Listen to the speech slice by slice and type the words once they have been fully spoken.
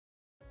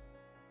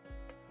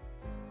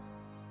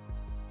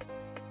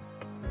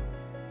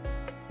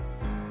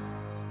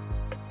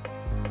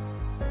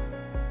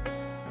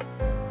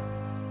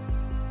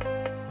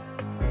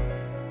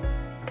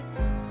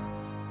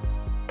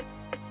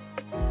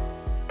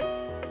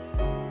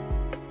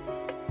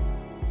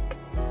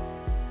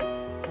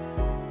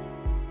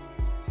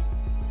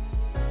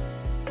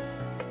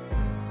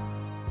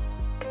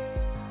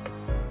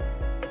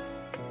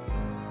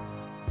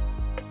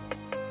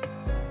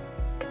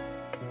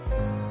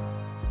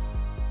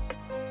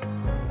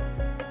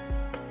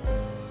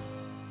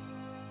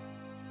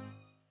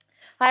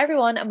Hi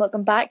everyone, and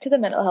welcome back to the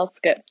Mental Health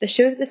Scoop, the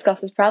show that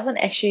discusses prevalent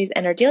issues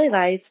in our daily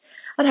lives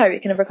and how we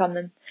can overcome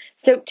them.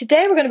 So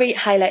today we're going to be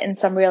highlighting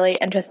some really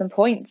interesting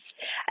points,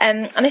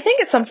 and I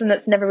think it's something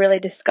that's never really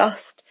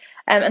discussed,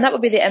 and that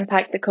would be the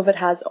impact that COVID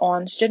has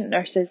on student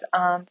nurses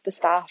and the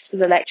staff, so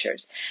the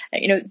lecturers.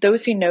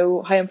 Those who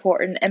know how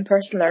important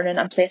in-person learning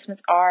and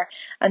placements are,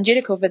 and due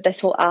to COVID, this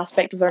whole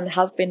aspect of learning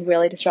has been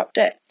really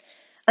disrupted.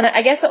 And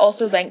I guess it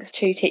also links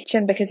to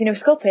teaching because,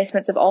 school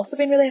placements have also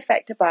been really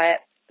affected by it.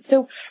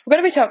 So we're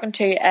going to be talking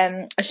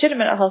to a student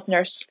mental health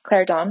nurse,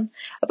 Claire Dunn,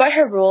 about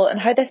her role and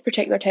how this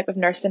particular type of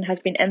nursing has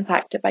been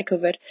impacted by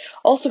COVID,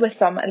 also with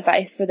some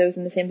advice for those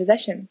in the same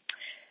position.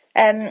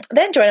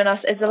 Then joining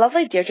us is the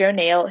lovely Deirdre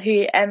O'Neill,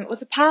 who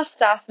was a past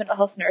staff mental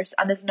health nurse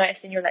and is now a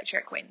senior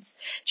lecturer at Queen's,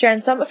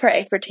 sharing some of her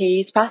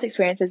expertise, past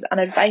experiences and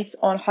advice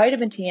on how to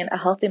maintain a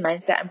healthy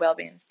mindset and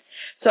well-being.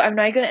 So I'm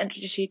now going to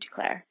introduce you to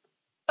Claire.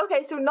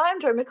 Okay, so now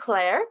I'm joined with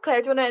Claire.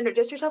 Claire, do you want to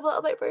introduce yourself a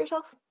little bit for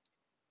yourself?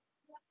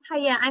 Hi,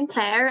 yeah, I'm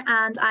Claire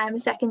and I'm a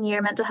second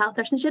year mental health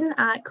nursing student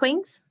at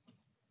Queen's.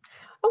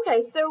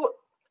 Okay, so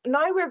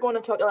now we're going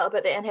to talk a little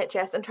bit about the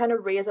NHS and trying to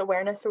raise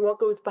awareness for what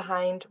goes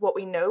behind what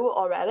we know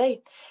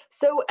already.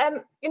 So,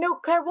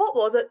 Claire, what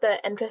was it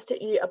that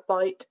interested you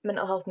about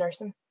mental health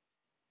nursing?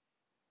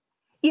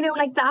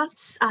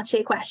 That's actually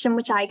a question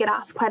which I get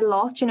asked quite a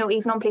lot,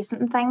 even on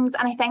placement and things.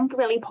 And I think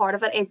really part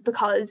of it is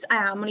because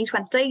I am only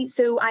 20.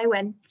 So I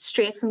went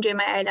straight from doing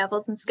my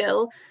A-levels in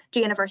school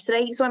to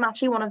university. So I'm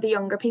actually one of the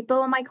younger people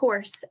on my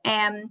course.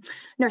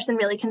 Nursing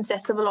really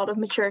consists of a lot of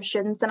mature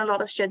students and a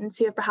lot of students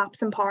who have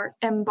perhaps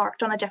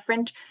embarked on a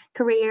different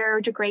career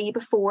or degree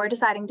before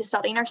deciding to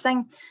study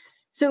nursing.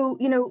 So,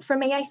 for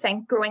me, I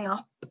think growing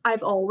up,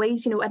 I've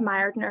always,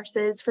 admired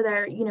nurses for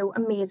their,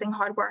 amazing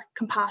hard work,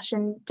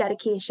 compassion,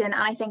 dedication. And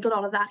I think a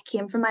lot of that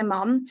came from my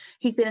mum,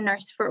 who's been a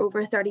nurse for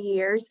over 30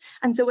 years.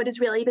 And so it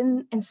has really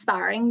been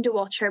inspiring to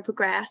watch her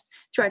progress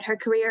throughout her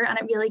career. And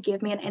it really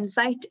gave me an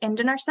insight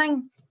into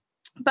nursing.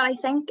 But I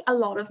think a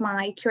lot of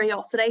my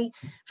curiosity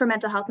for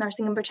mental health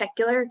nursing in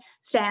particular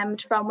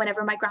stemmed from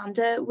whenever my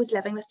granda was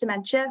living with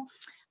dementia.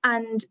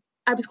 And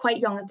I was quite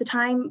young at the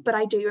time, but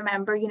I do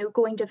remember,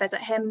 going to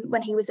visit him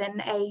when he was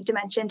in a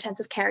dementia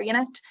intensive care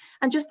unit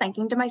and just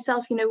thinking to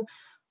myself,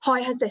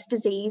 how has this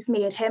disease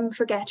made him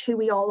forget who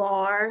we all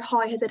are?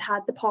 How has it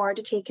had the power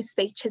to take his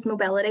speech, his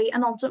mobility,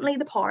 and ultimately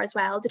the power as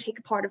well to take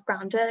a part of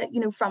granda,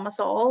 from us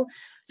all?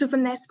 So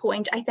from this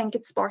point, I think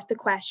it sparked the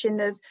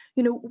question of,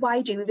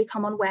 why do we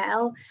become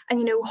unwell?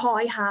 And,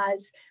 how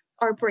has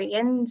our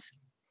brains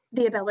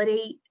the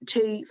ability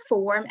to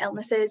form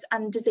illnesses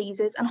and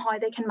diseases and how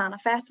they can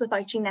manifest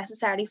without you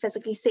necessarily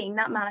physically seeing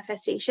that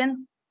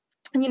manifestation.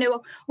 And,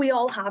 we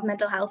all have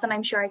mental health, and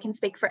I'm sure I can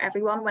speak for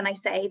everyone when I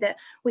say that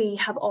we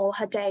have all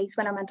had days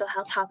when our mental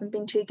health hasn't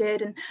been too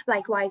good, and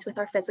likewise with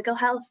our physical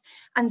health.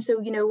 And so,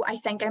 I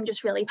think I'm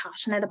just really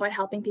passionate about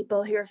helping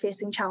people who are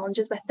facing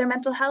challenges with their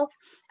mental health,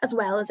 as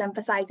well as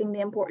emphasising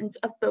the importance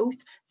of both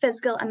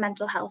physical and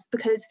mental health,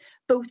 because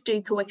both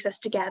do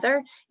coexist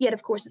together. Yet,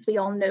 of course, as we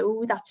all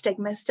know, that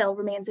stigma still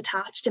remains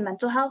attached to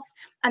mental health,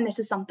 and this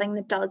is something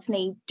that does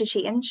need to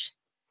change.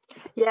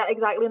 Yeah,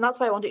 exactly. And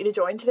that's why I wanted you to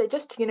join today.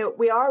 Just,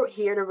 we are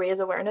here to raise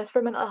awareness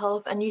for mental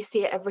health, and you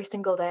see it every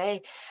single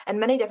day in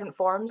many different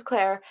forms,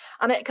 Claire.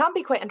 And it can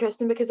be quite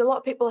interesting because a lot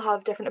of people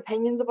have different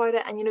opinions about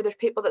it. And, there's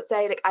people that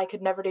say, I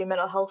could never do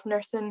mental health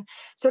nursing.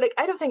 So,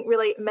 I don't think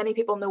really many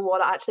people know what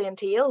it actually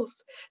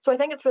entails. So I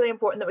think it's really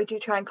important that we do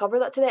try and cover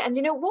that today. And,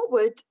 what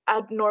would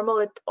a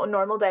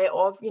normal day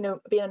of,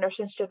 being a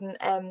nursing student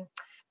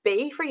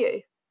be for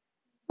you?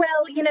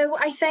 Well,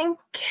 I think,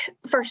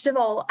 first of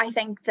all, I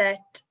think that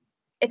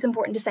it's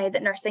important to say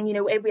that nursing,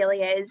 it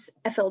really is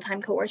a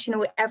full-time course.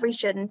 Every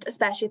student,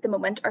 especially at the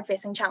moment, are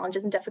facing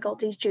challenges and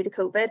difficulties due to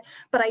COVID.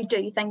 But I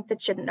do think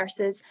that student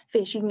nurses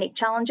face unique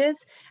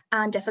challenges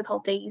and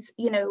difficulties,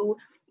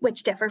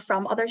 which differ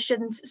from other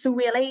students. So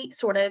really,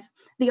 sort of,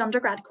 the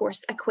undergrad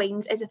course at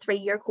Queen's is a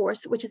 3-year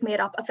course, which is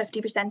made up of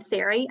 50%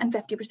 theory and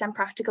 50%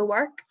 practical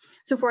work.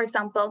 So, for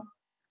example,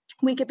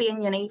 we could be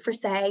in uni for,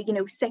 say,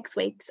 6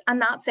 weeks, and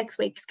that 6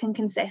 weeks can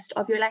consist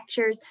of your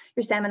lectures,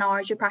 your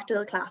seminars, your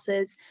practical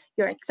classes,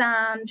 your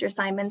exams, your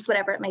assignments,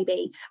 whatever it may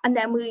be. And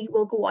then we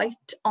will go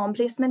out on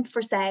placement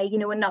for, say,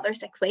 another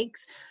 6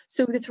 weeks.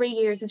 So the 3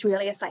 years is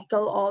really a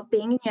cycle of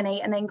being in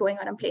uni and then going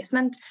out on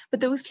placement.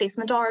 But those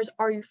placement hours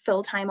are your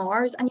full-time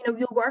hours, and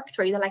you'll work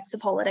through the likes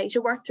of holidays,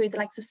 you'll work through the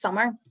likes of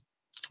summer.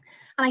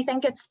 And I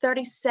think it's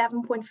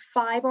 37.5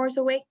 hours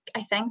a week,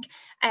 I think.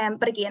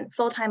 But again,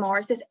 full-time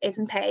hours, this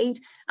isn't paid.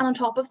 And on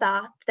top of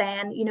that,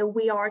 then,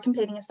 we are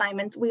completing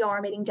assignments, we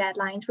are meeting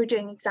deadlines, we're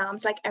doing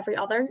exams like every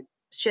other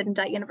student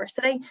at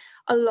university,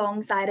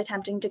 alongside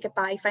attempting to get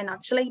by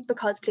financially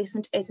because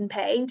placement isn't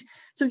paid.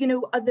 So,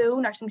 although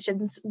nursing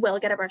students will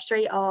get a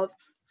bursary of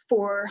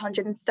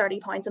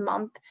 £430 a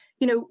month,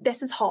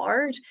 this is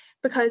hard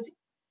because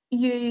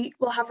you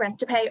will have rent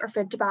to pay or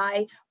food to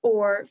buy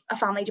or a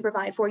family to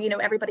provide for.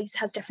 Everybody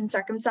has different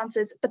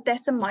circumstances, but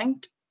this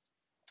amount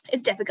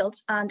is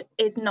difficult and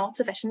is not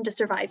sufficient to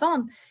survive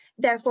on.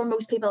 Therefore,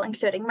 most people,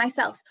 including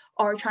myself,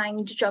 are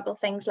trying to juggle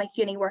things like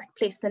uni work,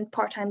 placement,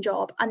 part-time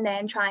job, and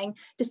then trying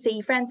to see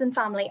friends and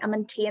family and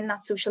maintain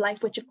that social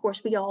life, which of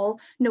course we all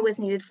know is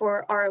needed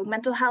for our own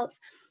mental health.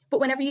 But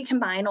whenever you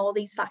combine all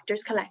these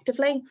factors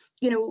collectively,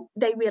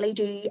 they really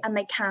do and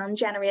they can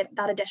generate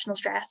that additional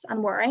stress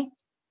and worry.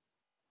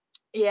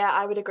 Yeah,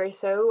 I would agree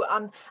so,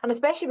 and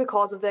especially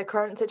because of the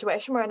current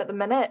situation we're in at the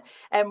minute,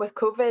 with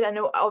COVID. I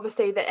know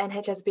obviously the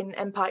NHS has been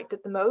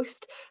impacted the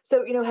most.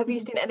 So, have you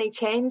seen any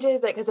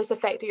changes? Like, has this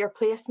affected your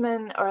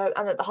placement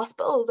and at the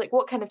hospitals? Like,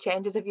 what kind of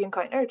changes have you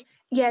encountered?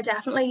 Yeah,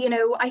 definitely.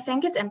 I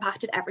think it's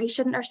impacted every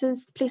student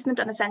nurse's placement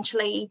and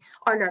essentially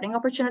our learning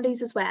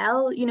opportunities as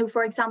well.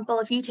 For example,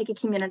 if you take a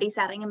community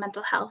setting in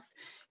mental health,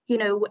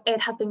 it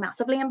has been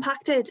massively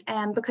impacted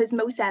because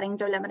most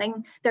settings are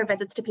limiting their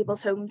visits to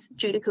people's homes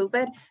due to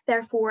COVID.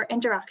 Therefore,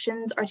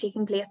 interactions are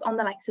taking place on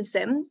the likes of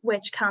Zoom,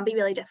 which can be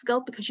really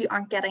difficult because you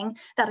aren't getting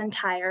that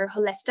entire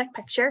holistic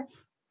picture,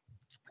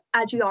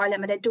 as you are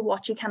limited to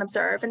what you can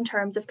observe in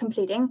terms of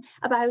completing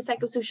a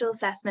biopsychosocial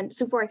assessment.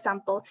 So, for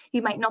example,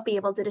 you might not be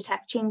able to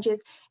detect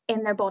changes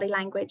in their body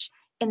language,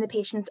 in the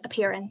patient's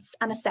appearance,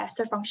 and assess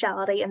their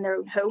functionality in their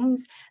own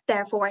homes.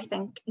 Therefore, I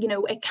think,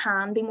 it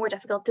can be more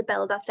difficult to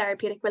build that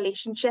therapeutic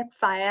relationship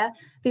via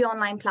the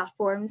online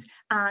platforms,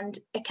 and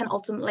it can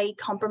ultimately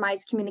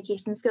compromise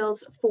communication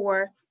skills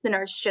for the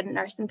nurse, student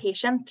nurse, and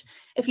patient.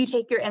 If you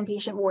take your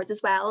inpatient wards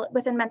as well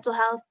within mental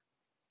health,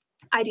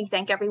 I do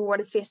think every ward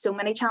has faced so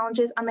many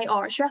challenges, and they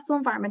are stressful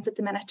environments at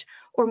the minute,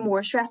 or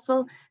more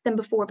stressful than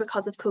before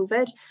because of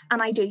COVID.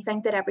 And I do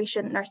think that every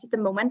student nurse at the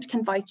moment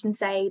can vouch and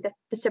say that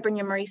the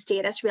supernumerary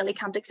status really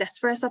can't exist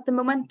for us at the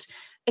moment.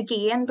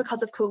 Again,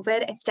 because of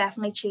COVID, it's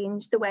definitely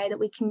changed the way that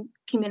we can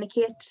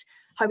communicate,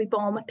 how we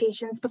bond with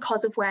patients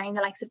because of wearing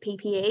the likes of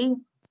PPE.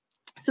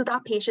 So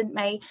that patient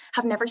may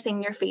have never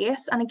seen your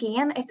face. And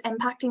again, it's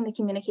impacting the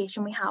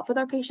communication we have with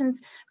our patients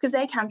because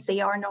they can't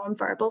see our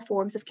non-verbal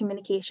forms of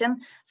communication,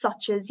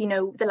 such as,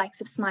 the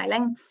likes of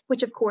smiling,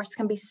 which of course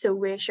can be so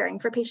reassuring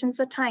for patients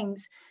at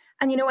times.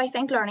 And, I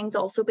think learning's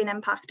also been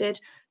impacted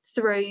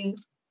through,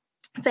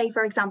 say,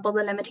 for example,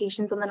 the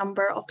limitations on the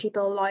number of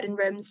people allowed in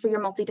rooms for your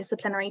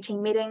multidisciplinary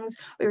team meetings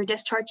or your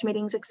discharge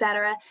meetings,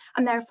 etc.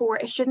 And therefore,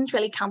 if students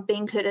really can't be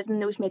included in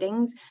those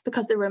meetings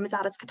because the room is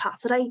at its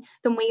capacity,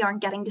 then we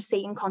aren't getting to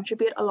see and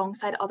contribute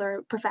alongside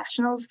other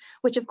professionals,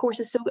 which of course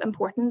is so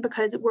important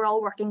because we're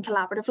all working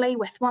collaboratively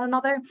with one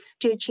another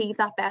to achieve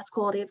that best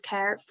quality of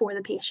care for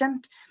the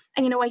patient.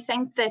 And, I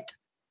think that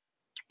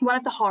one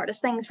of the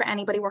hardest things for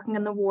anybody working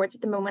in the wards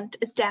at the moment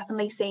is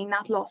definitely seeing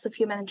that loss of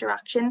human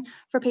interaction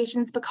for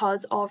patients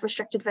because of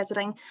restricted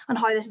visiting and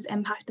how this has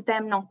impacted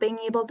them not being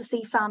able to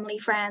see family,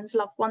 friends,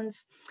 loved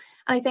ones.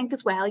 And I think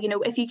as well,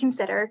 if you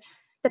consider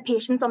that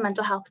patients on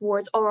mental health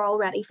wards are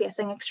already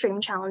facing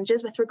extreme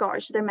challenges with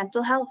regards to their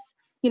mental health,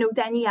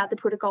 then you add the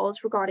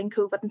protocols regarding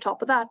COVID on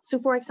top of that. So,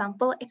 for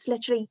example, it's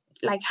literally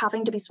like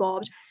having to be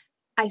swabbed,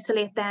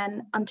 isolate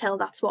then until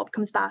that swab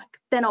comes back.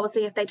 Then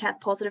obviously if they test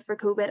positive for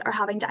COVID or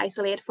having to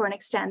isolate for an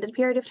extended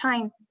period of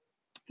time,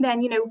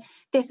 then,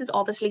 this is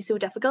obviously so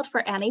difficult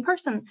for any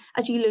person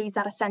as you lose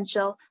that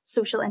essential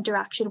social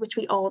interaction, which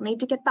we all need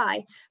to get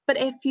by. But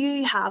if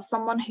you have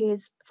someone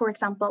who's, for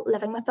example,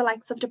 living with the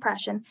likes of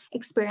depression,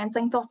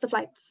 experiencing thoughts of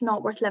life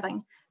not worth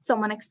living,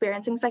 someone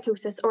experiencing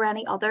psychosis or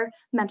any other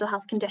mental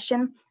health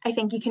condition, I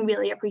think you can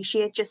really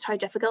appreciate just how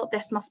difficult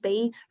this must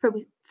be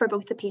for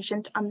both the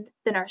patient and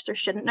the nurse or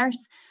student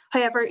nurse.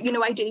 However,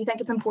 I do think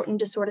it's important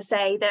to sort of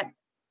say that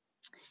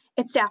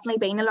it's definitely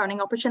been a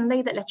learning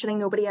opportunity that literally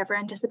nobody ever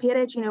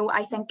anticipated.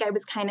 I think I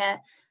was kind of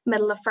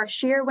middle of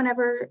first year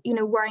whenever,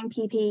 wearing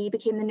PPE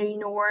became the new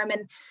norm,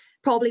 and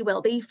probably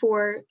will be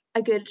for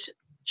a good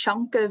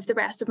chunk of the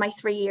rest of my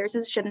 3 years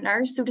as student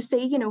nurse. So to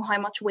see, how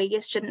much we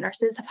as student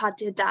nurses have had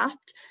to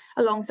adapt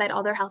alongside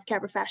other healthcare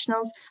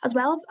professionals, as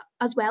well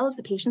as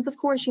the patients, of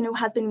course,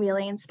 has been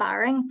really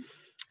inspiring.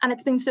 And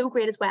it's been so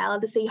great as well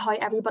to see how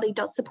everybody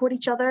does support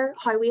each other,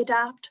 how we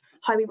adapt,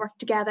 how we work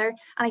together.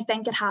 And I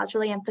think it has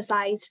really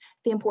emphasised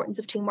the importance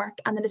of teamwork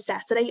and the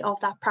necessity of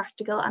that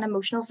practical and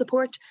emotional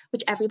support,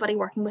 which everybody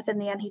working within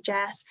the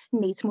NHS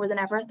needs more than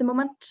ever at the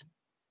moment.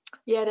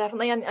 Yeah,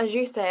 definitely. And as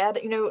you said,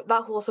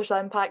 that whole social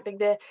impact, like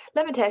the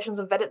limitations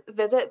of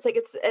visits, like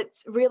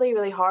it's really,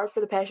 really hard for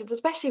the patients,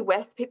 especially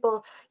with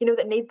people,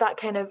 that need that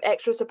kind of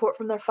extra support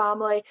from their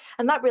family.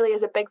 And that really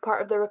is a big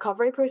part of the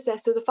recovery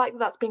process. So the fact that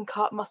that's been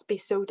cut must be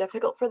so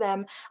difficult for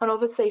them. And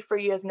obviously for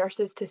you as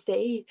nurses to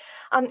see.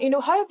 And,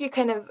 how have you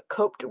kind of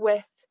coped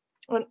with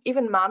and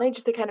even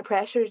managed the kind of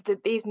pressures,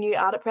 these new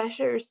added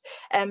pressures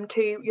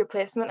to your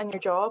placement and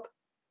your job?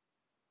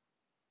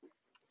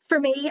 For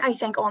me, I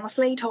think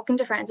honestly, talking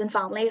to friends and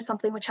family is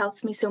something which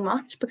helps me so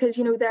much because,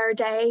 there are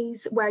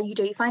days where you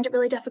do find it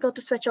really difficult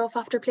to switch off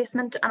after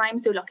placement. And I'm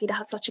so lucky to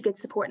have such a good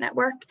support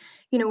network,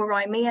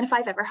 around me. And if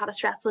I've ever had a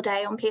stressful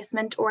day on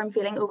placement or I'm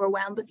feeling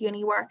overwhelmed with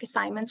uni work,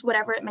 assignments,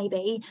 whatever it may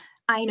be,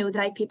 I know that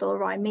I have people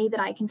around me that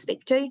I can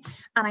speak to, and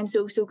I'm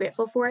so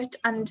grateful for it.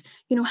 And,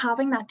 you know,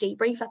 having that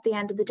debrief at the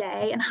end of the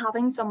day and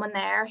having someone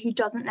there who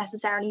doesn't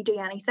necessarily do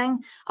anything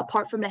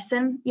apart from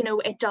listen, you know,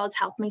 it does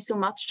help me so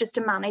much just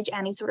to manage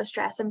any sort of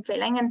stress I'm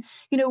feeling. And,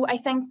 you know, I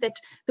think that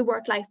the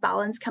work-life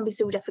balance can be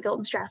so difficult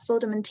and stressful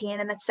to maintain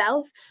in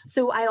itself.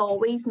 So I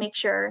always make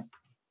sure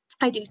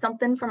I do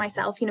something for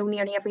myself, you know,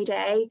 nearly every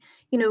day,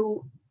 you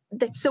know,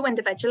 that's so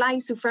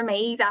individualized. So for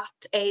me, that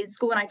is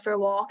going out for a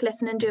walk,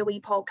 listening to a wee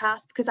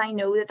podcast, because I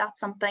know that that's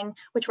something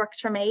which works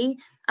for me.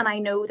 And I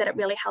know that it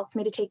really helps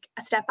me to take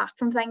a step back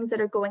from things that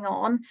are going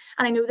on.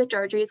 And I know that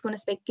Deirdre is going to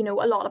speak, you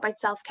know, a lot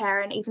about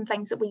self-care and even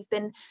things that we've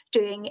been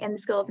doing in the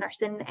School of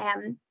Nursing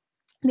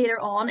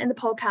later on in the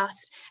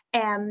podcast,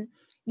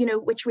 you know,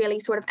 which really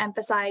sort of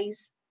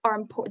emphasize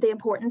the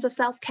importance of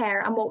self-care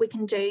and what we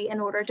can do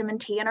in order to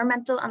maintain our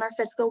mental and our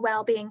physical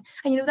well-being.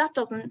 And, you know, that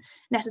doesn't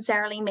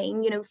necessarily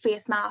mean, you know,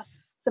 face masks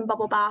and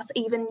bubble baths,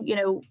 even, you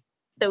know,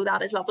 though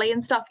that is lovely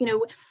and stuff, you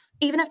know,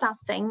 even if that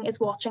thing is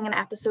watching an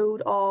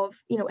episode of,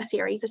 you know, a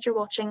series that you're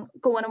watching,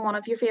 going on one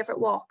of your favorite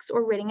walks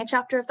or reading a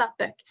chapter of that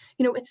book,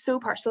 you know, it's so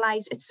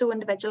personalized, it's so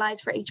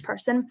individualized for each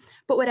person.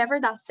 But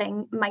whatever that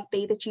thing might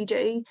be that you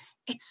do,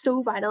 it's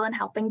so vital in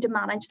helping to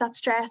manage that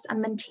stress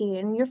and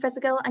maintain your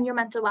physical and your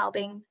mental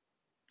well-being.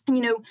 And,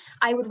 you know,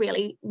 I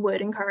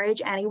would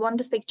encourage anyone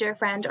to speak to a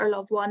friend or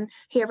loved one,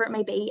 whoever it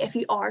may be, if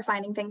you are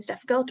finding things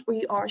difficult or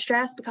you are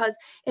stressed, because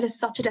it is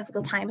such a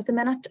difficult time at the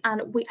minute.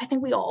 And I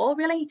think we all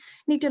really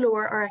need to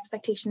lower our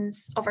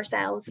expectations of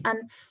ourselves.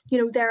 And, you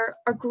know, there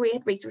are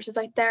great resources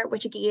out there,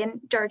 which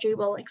again, Deirdre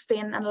will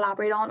explain and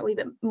elaborate on a wee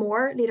bit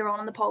more later on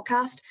in the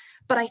podcast.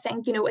 But I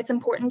think, you know, it's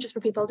important just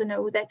for people to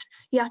know that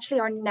you actually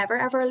are never,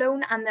 ever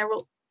alone. And there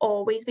will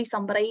always be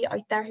somebody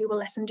out there who will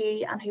listen to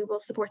you and who will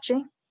support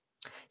you.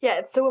 Yeah,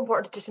 it's so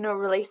important to just, you know,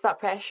 release that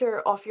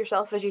pressure off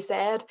yourself, as you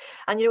said,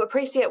 and, you know,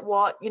 appreciate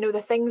what, you know,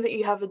 the things that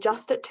you have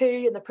adjusted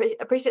to, and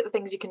appreciate the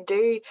things you can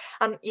do.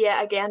 And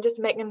yeah, again, just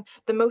making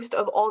the most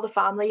of all the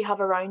family you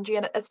have around you.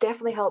 And it's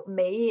definitely helped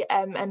me,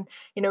 and,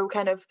 you know,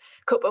 kind of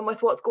coping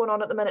with what's going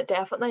on at the minute,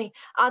 definitely.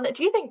 And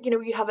do you think, you know,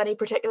 you have any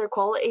particular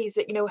qualities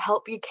that, you know,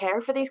 help you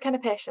care for these kind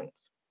of patients?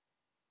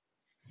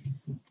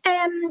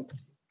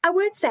 I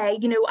would say,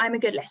 you know, I'm a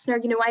good listener.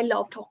 You know, I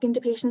love talking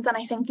to patients, and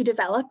I think you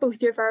develop both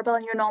your verbal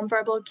and your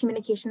non-verbal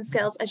communication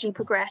skills as you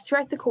progress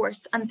throughout the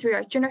course and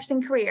throughout your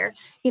nursing career.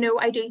 You know,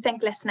 I do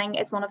think listening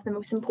is one of the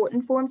most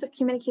important forms of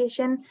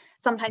communication.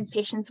 Sometimes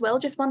patients will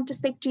just want to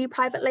speak to you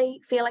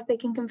privately, feel like they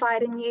can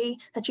confide in you,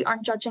 that you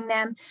aren't judging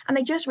them, and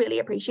they just really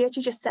appreciate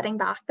you just sitting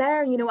back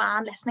there, you know,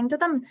 and listening to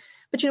them.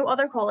 But, you know,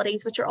 other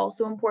qualities which are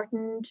also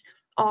important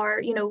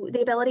are, you know,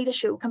 the ability to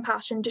show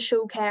compassion, to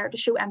show care, to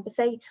show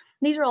empathy.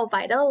 These are all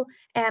vital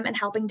in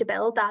helping to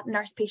build that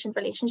nurse-patient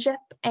relationship.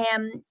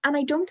 And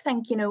I don't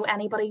think, you know,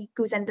 anybody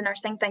goes into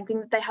nursing thinking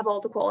that they have all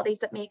the qualities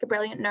that make a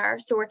brilliant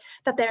nurse or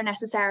that they're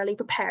necessarily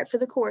prepared for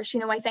the course. You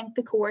know, I think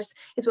the course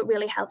is what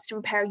really helps to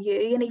prepare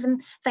you. And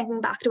even thinking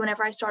back to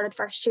whenever I started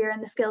first year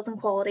and the skills and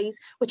qualities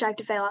which I've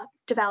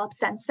developed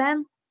since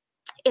then,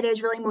 it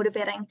is really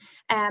motivating,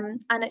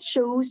 and it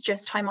shows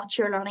just how much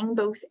you're learning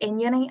both in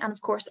uni and of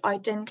course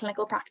out in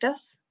clinical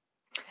practice.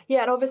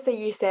 Yeah, and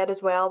obviously you said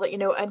as well that, you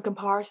know, in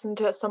comparison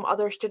to some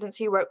other students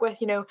you work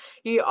with, you know,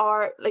 you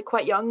are like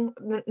quite young.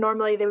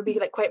 Normally they would be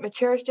like quite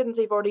mature students.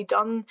 They've already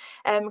done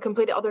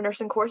completed other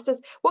nursing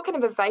courses. What kind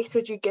of advice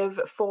would you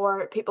give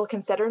for people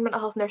considering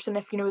mental health nursing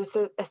if, you know,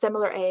 they're a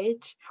similar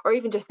age or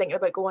even just thinking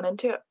about going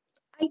into it?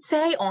 I'd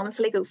say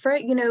honestly go for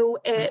it. You know,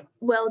 it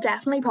will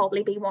definitely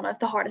probably be one of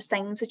the hardest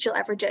things that you'll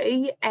ever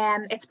do.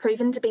 It's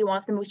proven to be one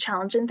of the most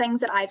challenging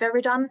things that I've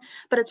ever done,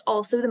 but it's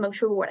also the most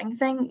rewarding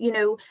thing. You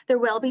know, there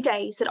will be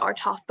days that are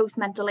tough, both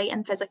mentally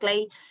and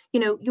physically.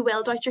 You know, you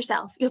will doubt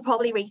yourself. You'll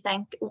probably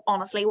rethink,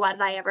 honestly, why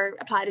did I ever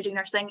apply to do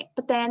nursing?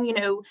 But then, you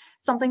know,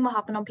 something will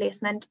happen on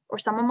placement or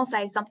someone will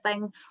say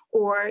something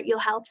or you'll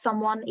help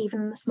someone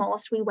even in the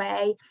smallest wee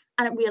way.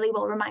 And it really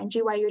will remind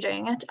you why you're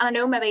doing it. And I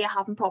know maybe I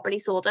haven't properly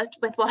sold it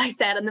with what I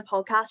said in the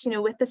podcast, you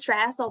know, with the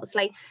stress,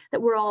 obviously,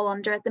 that we're all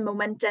under at the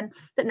moment and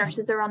that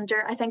nurses are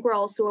under. I think we're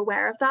also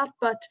aware of that.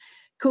 But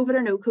COVID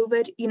or no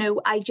COVID, you know,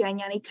 I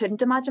genuinely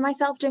couldn't imagine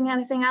myself doing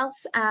anything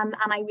else. And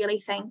I really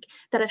think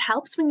that it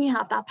helps when you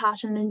have that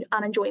passion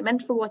and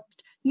enjoyment for what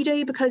you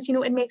do because, you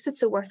know, it makes it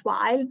so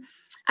worthwhile.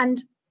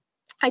 And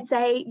I'd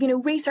say, you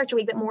know, research a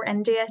wee bit more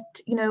into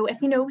it. You know,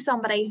 if you know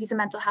somebody who's a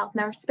mental health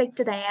nurse, speak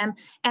to them.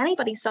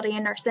 Anybody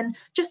studying nursing,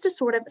 just to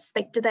sort of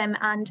speak to them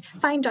and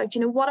find out, you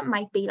know, what it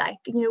might be like,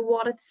 you know,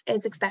 what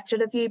is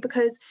expected of you.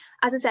 Because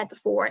as I said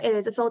before, it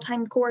is a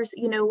full-time course.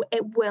 You know,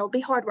 it will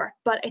be hard work,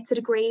 but it's a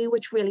degree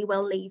which really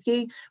will leave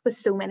you with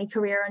so many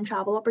career and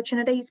travel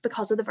opportunities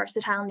because of the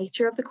versatile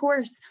nature of the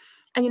course.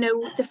 And, you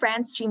know, the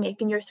friends that you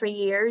make in your 3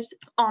 years,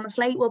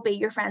 honestly, will be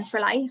your friends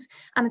for life.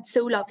 And it's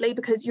so lovely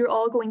because you're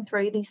all going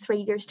through these 3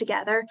 years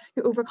together.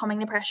 You're overcoming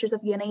the pressures of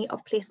uni,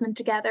 of placement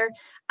together,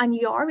 and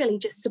you are really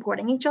just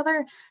supporting each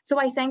other. So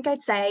I think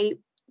I'd say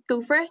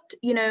go for it.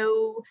 You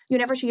know, you're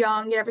never too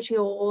young, you're never too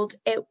old.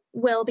 It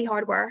will be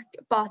hard work,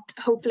 but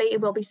hopefully it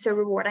will be so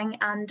rewarding,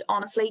 and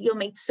honestly you'll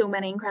meet so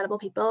many incredible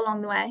people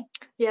along the way.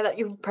 Yeah, that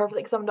you've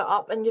perfectly summed it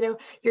up. And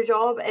your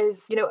job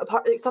is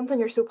something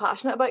you're so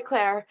passionate about,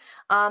 Claire,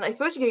 and I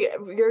suppose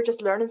you're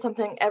just learning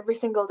something every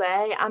single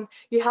day, and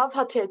you have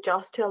had to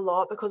adjust to a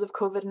lot because of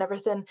COVID and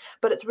everything,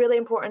 but it's really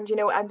important.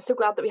 I'm so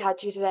glad that we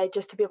had you today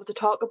just to be able to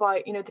talk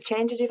about the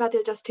changes you've had to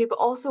adjust to, but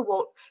also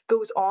what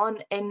goes on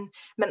in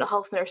mental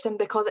health nursing,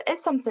 because it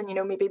is something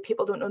maybe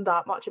people don't know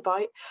that much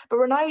about. But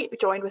we're now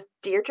joined with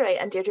Deirdre,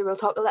 and Deirdre will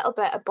talk a little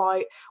bit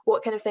about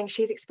what kind of things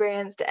she's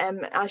experienced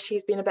as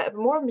she's been a bit of a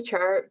more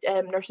mature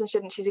nursing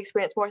student. She's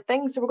experienced more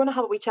things, so we're going to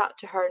have a wee chat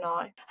to her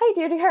now. Hi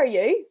Deirdre, how are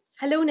you?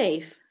 Hello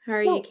Neve, how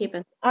are you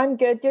keeping? I'm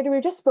good, Deirdre.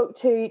 We just spoke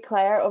to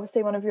Claire,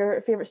 obviously one of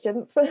your favourite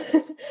students,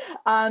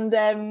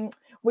 and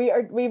we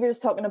were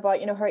just talking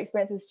about her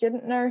experience as a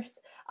student nurse.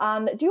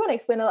 And do you want to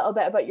explain a little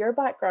bit about your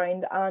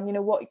background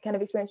and what kind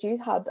of experience you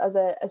had as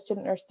a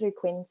student nurse through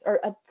Queen's,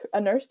 or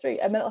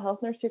a mental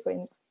health nurse through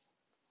Queen's?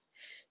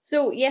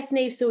 So yes,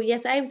 Neve. So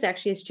yes, I was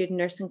actually a student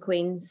nurse in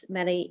Queen's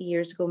many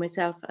years ago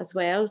myself as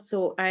well.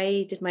 So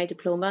I did my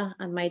diploma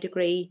and my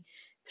degree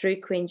through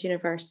Queen's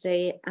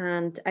University,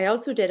 and I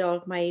also did all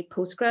of my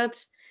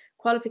postgrad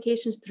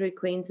qualifications through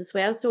Queen's as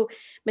well. So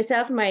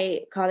myself and my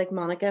colleague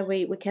Monica,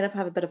 we kind of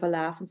have a bit of a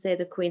laugh and say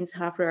that Queen's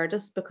half reared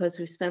us, because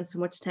we've spent so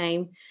much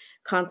time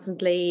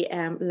constantly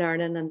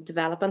learning and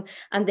developing,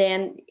 and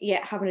then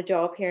having a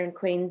job here in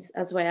Queen's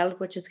as well,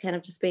 which has kind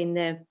of just been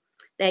the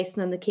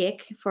icing on the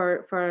cake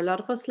for a lot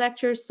of us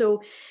lecturers.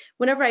 So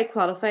whenever I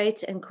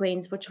qualified in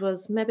Queen's, which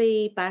was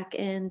maybe back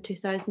in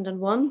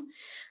 2001,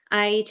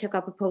 I took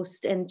up a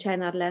post in child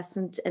and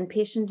adolescent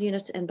inpatient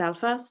unit in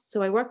Belfast.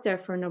 So I worked there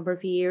for a number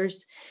of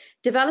years,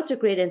 developed a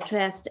great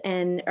interest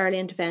in early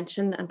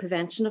intervention and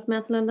prevention of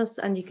mental illness,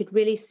 and you could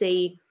really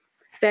see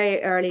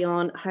very early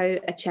on how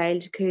a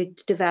child could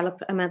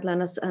develop a mental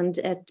illness and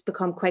it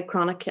become quite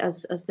chronic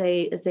as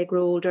they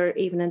grow older,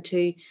 even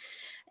into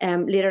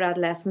later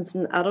adolescence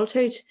and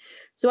adulthood.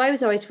 So I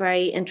was always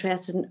very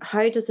interested in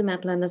how does a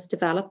mental illness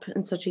develop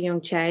in such a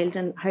young child,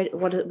 and how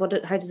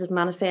does it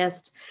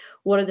manifest?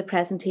 What are the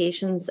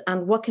presentations,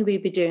 and what can we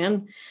be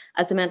doing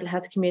as a mental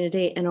health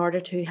community in order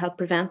to help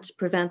prevent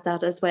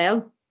that as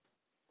well?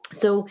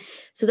 So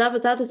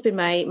that has been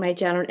my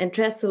general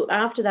interest. So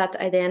after that,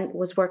 I then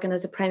was working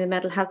as a primary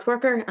mental health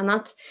worker, and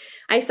that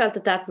I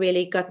felt that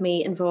really got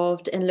me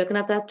involved in looking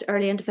at that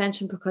early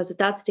intervention, because at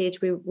that stage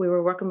we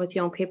were working with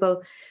young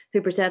people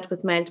who present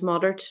with mild to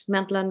moderate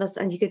mental illness,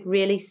 and you could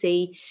really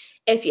see,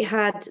 if you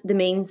had the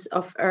means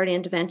of early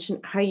intervention,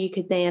 how you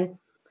could then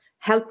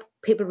help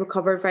people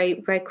recover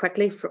very, very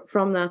quickly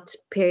from that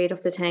period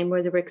of the time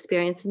where they were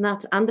experiencing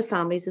that, and the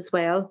families as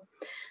well.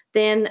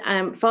 Then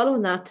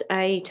following that,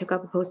 I took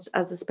up a post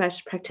as a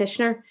specialist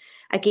practitioner,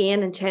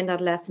 again in child and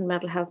adolescent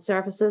mental health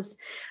services.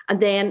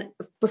 And then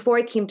before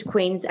I came to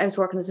Queen's, I was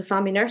working as a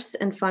family nurse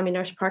in family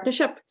nurse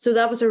partnership. So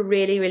that was a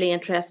really, really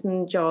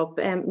interesting job,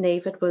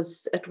 Neve. It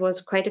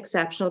was quite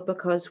exceptional,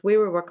 because we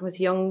were working with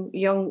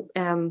young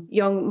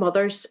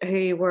mothers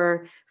who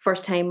were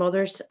first-time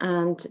mothers,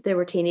 and they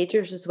were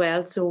teenagers as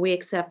well. So we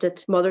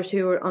accepted mothers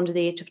who were under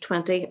the age of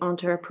 20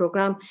 onto our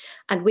programme,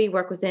 and we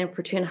worked with them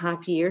for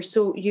 2.5 years.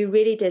 So you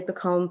really did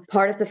become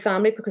part of the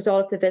family, because all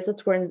of the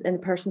visits were in the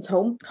person's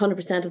home.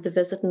 100% of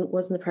the visiting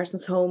was in the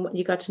person's home.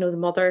 You got to know the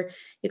mother,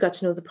 you got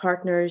to know the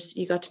partners,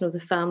 you got to know the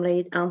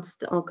family, the aunts,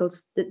 the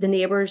uncles, the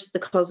neighbours, the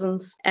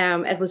cousins.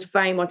 It was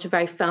very much a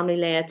very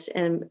family-led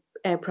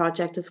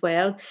project as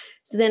well.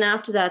 So then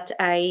after that,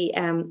 I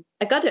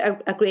got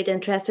a great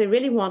interest. I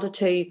really wanted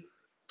to, I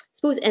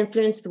suppose,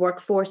 influence the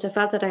workforce. I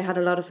felt that I had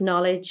a lot of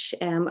knowledge,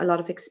 a lot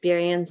of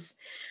experience,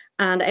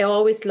 and I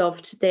always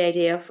loved the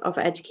idea of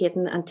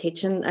educating and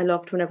teaching. I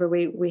loved whenever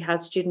we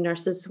had student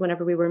nurses,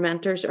 whenever we were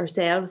mentors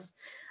ourselves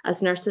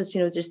as nurses,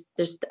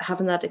 just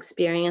having that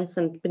experience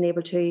and being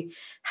able to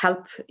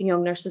help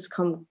young nurses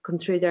come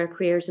through their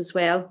careers as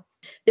well.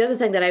 The other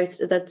thing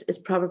that is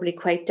probably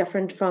quite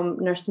different from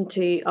nursing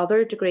to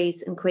other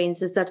degrees in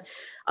Queen's is that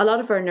a lot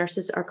of our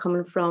nurses are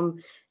coming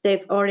from,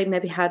 they've already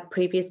maybe had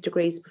previous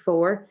degrees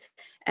before.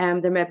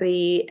 They're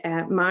maybe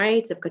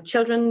married, they've got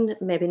children,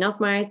 maybe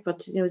not married,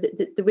 but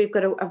we've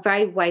got a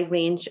very wide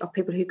range of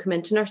people who come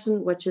into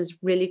nursing, which is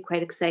really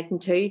quite exciting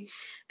too.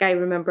 I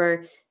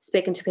remember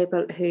speaking to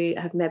people who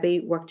have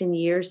maybe worked in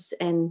years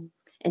in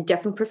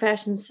different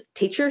professions,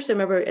 teachers. I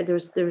remember there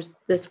was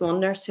this one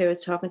nurse who I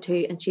was talking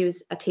to, and she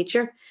was a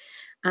teacher,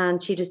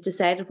 and she just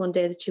decided one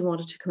day that she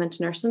wanted to come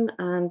into nursing.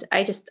 And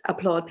I just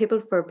applaud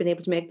people for being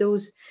able to make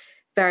those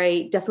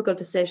very difficult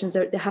decisions.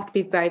 They have to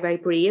be very, very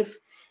brave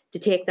to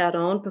take that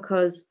on,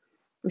 because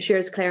I'm sure,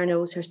 as Claire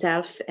knows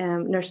herself,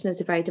 nursing is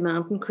a very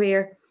demanding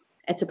career.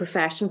 It's a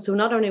profession. So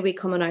not only are we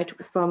coming out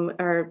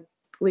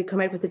we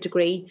come out with a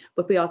degree,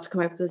 but we also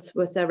come out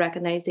with a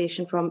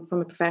recognition from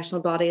a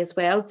professional body as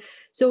well.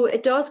 So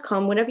it does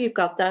come, whenever you've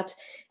got that,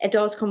 it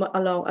does come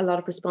along a lot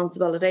of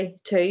responsibility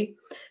too.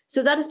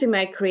 So that has been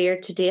my career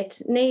to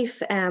date,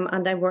 Neve,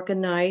 and I'm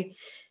working now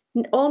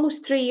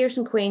almost 3 years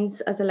in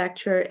Queen's as a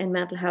lecturer in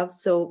mental health.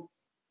 So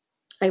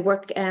I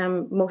work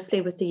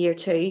mostly with the year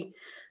 2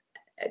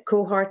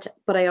 cohort,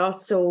 but I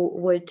also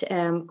would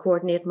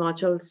coordinate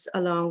modules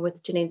along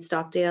with Janine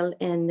Stockdale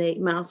in the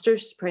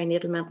Masters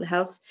Perinatal Mental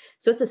Health.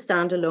 So it's a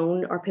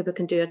standalone, or people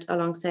can do it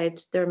alongside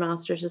their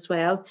Masters as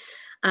well.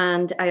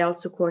 And I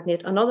also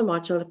coordinate another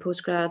module at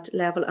postgrad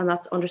level, and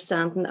that's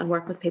understanding and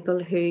work with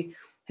people who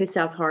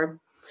self-harm.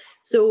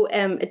 So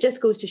it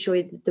just goes to show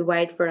you the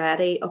wide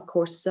variety of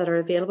courses that are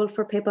available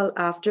for people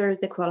after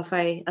they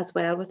qualify as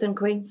well within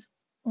Queen's.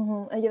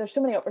 Mm-hmm. And yeah, there's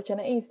so many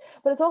opportunities,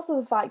 but it's also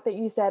the fact that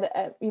you said,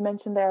 you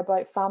mentioned there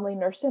about family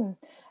nursing.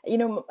 You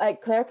know,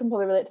 like Claire can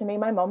probably relate to me.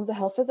 My mum's a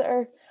health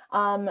visitor,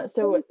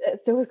 so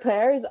is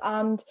Claire's,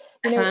 and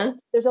you know,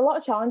 there's a lot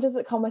of challenges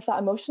that come with that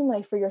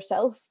emotionally for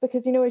yourself,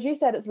 because you know, as you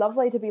said, it's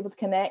lovely to be able to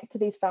connect to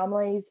these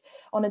families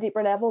on a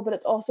deeper level, but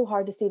it's also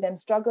hard to see them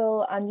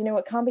struggle, and you know,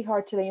 it can be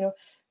hard to, you know,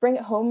 bring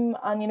it home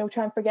and, you know,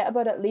 try and forget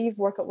about it, leave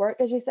work at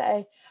work, as you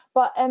say.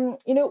 But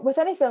you know, with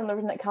any family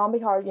nursing, it can be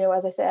hard, you know,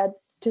 as I said,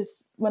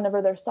 just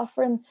whenever they're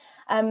suffering,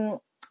 and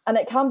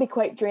it can be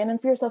quite draining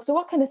for yourself. So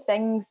what kind of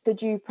things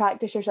did you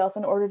practice yourself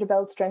in order to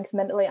build strength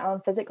mentally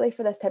and physically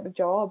for this type of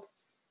job?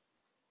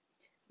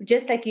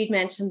 Just like you'd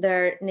mentioned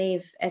there,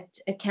 Niamh,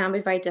 it can be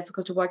very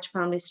difficult to watch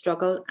families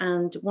struggle.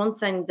 And one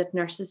thing that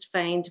nurses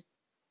find,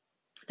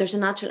 there's a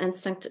natural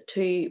instinct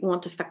to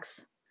want to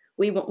fix.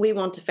 We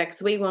want to fix.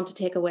 We want to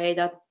take away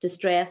that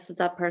distress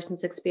that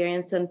person's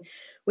experiencing.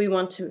 We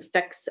want to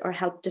fix or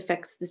help to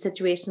fix the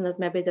situation that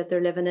maybe that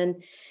they're living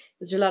in.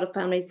 There's a lot of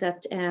families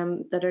that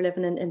are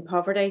living in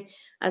poverty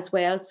as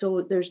well.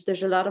 So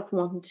there's a lot of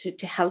wanting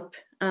to help,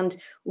 and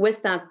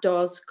with that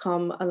does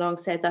come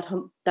alongside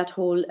that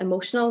whole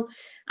emotional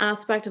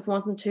aspect of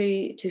wanting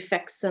to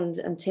fix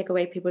and take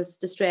away people's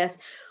distress.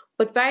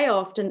 But very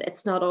often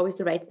it's not always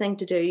the right thing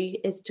to do,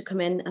 is to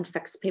come in and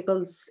fix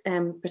people's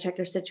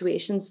particular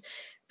situations.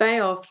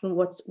 Very often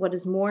what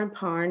is more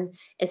empowering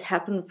is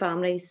helping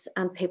families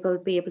and people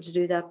be able to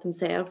do that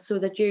themselves, so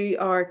that you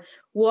are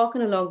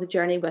walking along the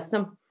journey with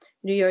them.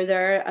 You're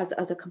there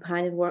as a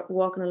companion,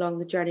 walking along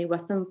the journey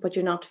with them, but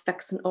you're not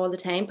fixing all the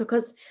time,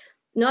 because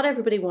not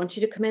everybody wants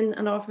you to come in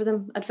and offer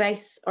them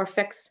advice or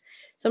fix.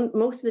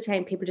 Most of the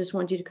time people just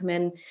want you to come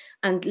in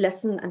and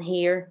listen and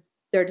hear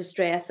their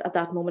distress at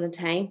that moment in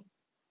time.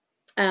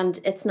 And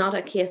it's not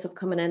a case of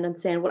coming in and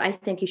saying, well, I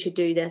think you should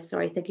do this,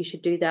 or I think you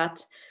should do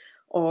that,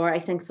 or I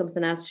think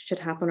something else should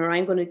happen, or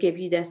I'm going to give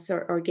you this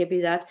or give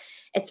you that.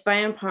 It's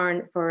very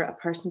empowering for a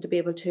person to be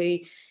able to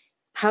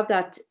have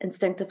that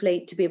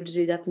instinctively, to be able to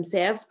do that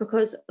themselves,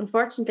 because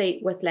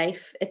unfortunately with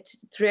life,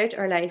 throughout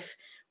our life,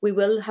 we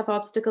will have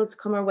obstacles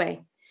come our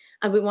way,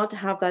 and we want to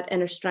have that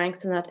inner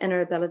strength and that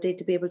inner ability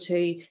to be able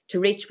to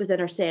reach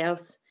within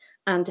ourselves,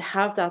 and to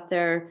have that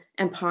there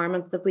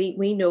empowerment that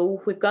we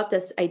know we've got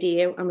this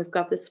idea and we've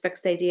got this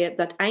fixed idea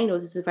that I know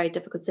this is a very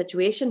difficult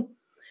situation,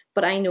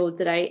 but I know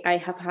that I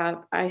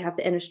have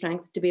the inner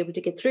strength to be able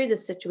to get through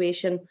this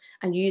situation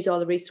and use all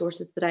the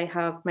resources that I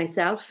have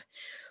myself.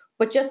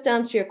 But just to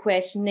answer your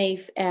question,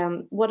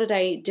 Niamh, what did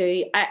I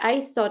do?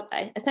 I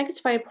think it's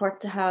very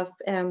important to have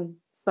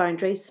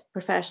boundaries,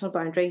 professional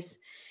boundaries.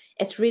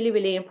 It's really,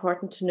 really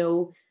important to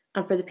know,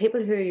 and for the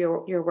people who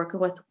you're working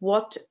with,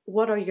 what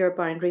are your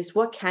boundaries?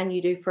 What can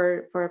you do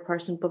for a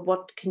person, but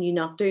what can you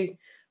not do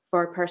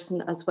for a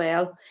person as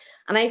well?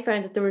 And I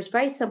found that there was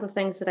very simple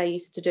things that I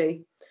used to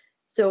do.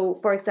 So,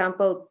 for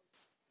example,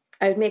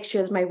 I would make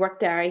sure that my work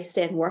diary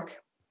stayed in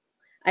work.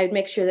 I would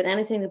make sure that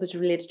anything that was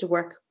related to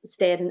work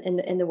stayed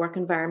in the work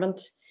environment.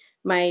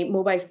 My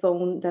mobile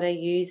phone that I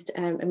used,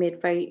 I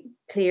made very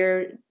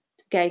clear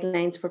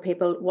guidelines for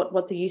people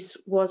what the use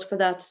was for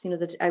that, you know,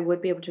 that I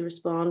would be able to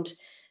respond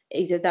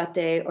either that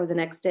day or the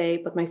next day,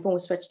 but my phone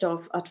was switched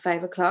off at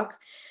 5 o'clock.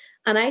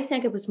 And I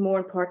think it was more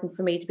important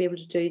for me to be able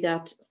to do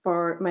that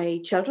for my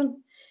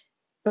children,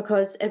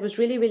 because it was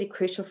really, really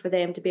crucial for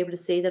them to be able to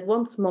see that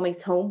once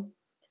mummy's home,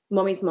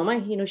 mummy's mummy.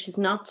 You know, she's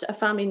not a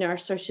family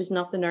nurse, or she's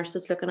not the nurse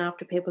that's looking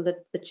after people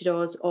that she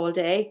does all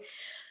day.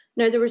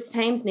 Now, there was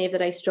times, Niamh,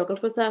 that I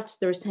struggled with that.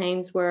 There was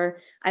times where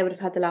I would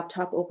have had the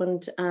laptop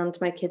opened and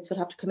my kids would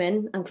have to come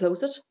in and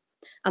close it.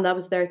 And that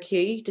was their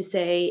cue to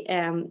say,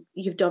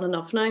 you've done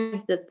enough now,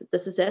 that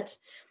this is it.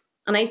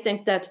 And I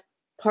think that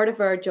part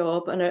of our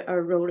job and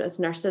our role as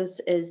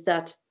nurses is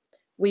that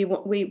we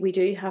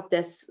do have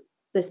this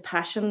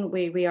passion.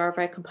 We are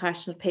very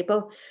compassionate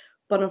people.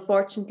 But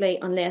unfortunately,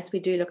 unless we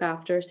do look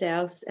after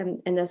ourselves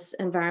in this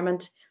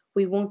environment,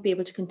 we won't be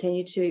able to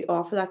continue to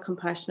offer that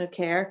compassionate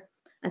care.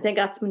 I think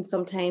that's when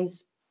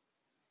sometimes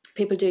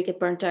people do get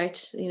burnt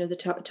out. You know, they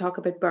talk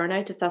about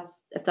burnout, if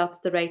that's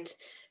the right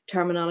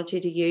terminology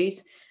to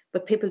use.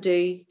 But people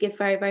do get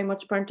very, very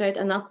much burnt out.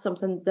 And that's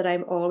something that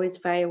I'm always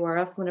very aware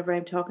of whenever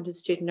I'm talking to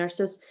student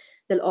nurses.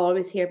 They'll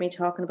always hear me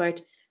talking about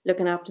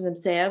looking after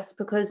themselves,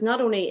 because not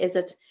only is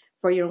it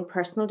for your own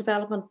personal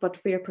development, but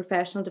for your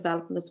professional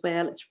development as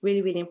well. It's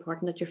really, really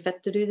important that you're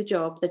fit to do the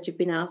job that you've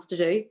been asked to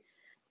do.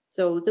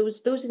 So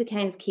those are the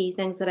kind of key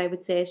things that I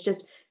would say, is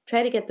just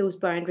try to get those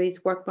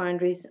boundaries, work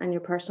boundaries and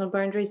your personal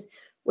boundaries,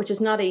 which is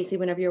not easy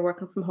whenever you're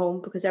working from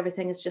home, because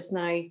everything is just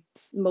now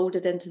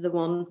molded into the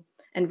one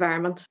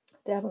environment.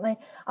 Definitely.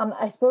 And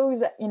I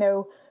suppose,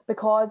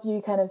 because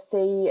you kind of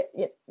see,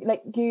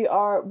 like, you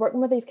are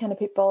working with these kind of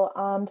people,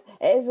 and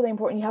it is really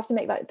important. You have to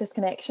make that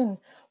disconnection.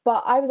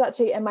 But I was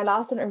actually, in my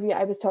last interview,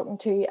 I was talking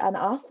to an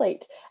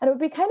athlete, and it would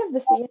be kind of the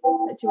same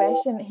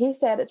situation. He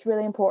said it's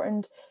really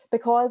important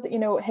because,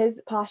 his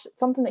passion,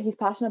 something that he's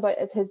passionate about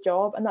is his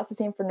job. And that's the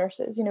same for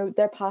nurses.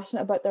 They're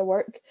passionate about their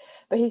work.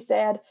 But he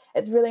said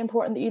it's really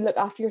important that you look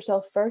after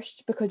yourself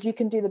first, because you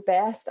can do the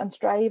best and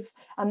strive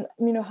and,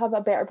 have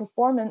a better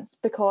performance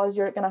because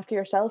you're looking after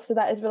yourself. So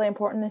that is really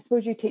important. I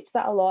suppose you teach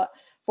that a lot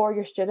for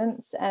your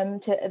students.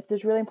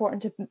 It's really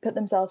important to put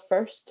themselves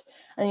first,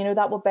 and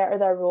that will better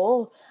their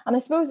role. And I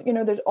suppose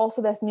there's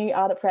also this new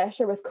added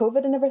pressure with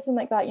COVID and everything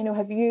like that. How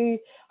have you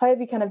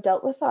kind of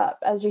dealt with that?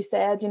 As you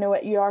said,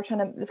 you are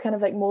trying to, it's kind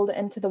of like mold it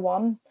into the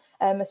one,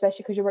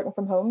 especially because you're working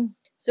from home.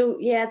 So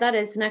yeah, that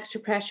is an extra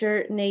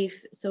pressure, Niamh.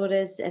 So it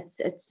is.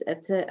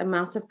 It's a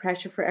massive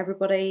pressure for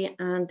everybody,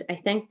 and I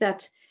think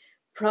that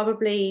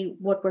probably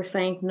what we're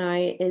finding now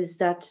is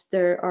that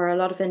there are a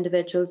lot of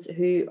individuals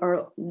who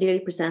are nearly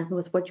presenting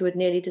with what you would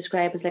nearly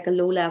describe as like a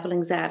low-level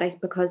anxiety,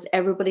 because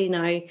everybody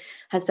now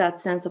has that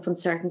sense of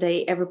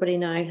uncertainty. Everybody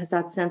now has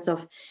that sense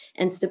of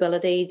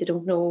instability. They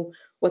don't know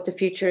what the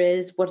future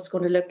is, what it's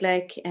going to look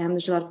like.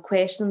 There's a lot of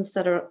questions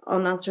that are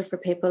unanswered for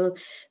people.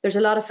 There's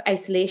a lot of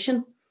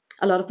isolation,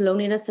 a lot of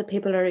loneliness that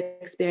people are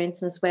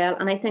experiencing as well.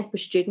 And I think for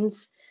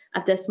students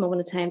at this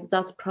moment in time,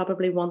 that's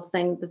probably one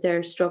thing that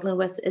they're struggling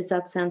with, is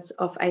that sense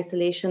of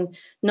isolation,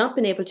 not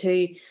being able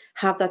to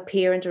have that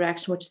peer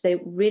interaction, which they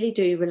really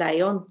do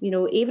rely on.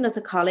 Even as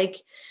a colleague,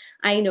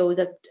 I know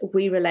that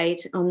we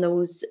relied on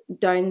those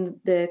down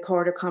the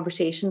corridor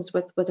conversations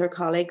with our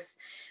colleagues,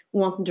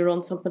 wanting to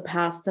run something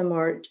past them,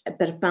 or a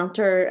bit of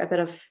banter, a bit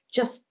of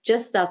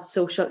just that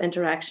social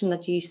interaction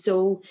that you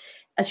so,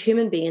 as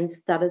human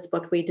beings, that is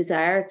what we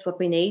desire, it's what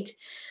we need.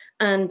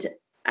 And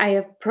I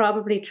have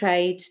probably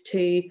tried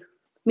to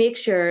make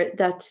sure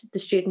that the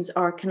students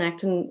are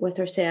connecting with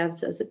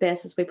ourselves as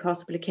best as we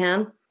possibly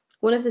can.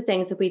 One of the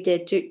things that we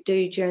did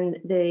do during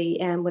the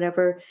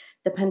whenever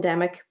the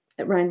pandemic,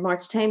 around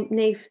March time,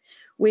 Niamh,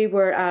 we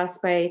were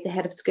asked by the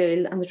head of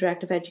school and the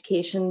director of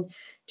education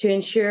to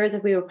ensure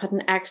that we were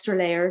putting extra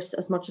layers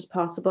as much as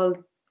possible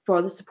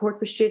for the support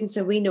for students.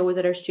 So we know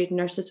that our student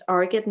nurses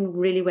are getting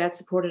really well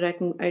supported out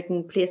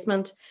in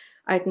placement,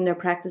 out in their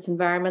practice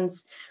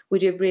environments. We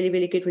do have really,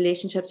 really good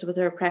relationships with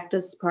our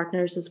practice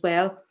partners as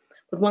well.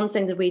 But one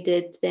thing that we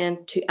did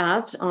then to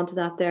add onto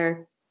that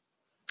there,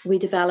 we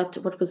developed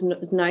what was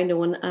now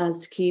known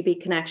as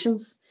QUB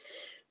Connections.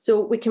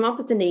 So we came up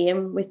with the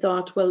name. We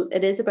thought, well,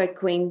 it is about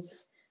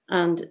Queen's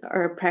and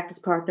our practice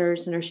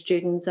partners and our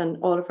students and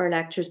all of our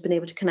lecturers being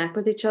able to connect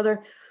with each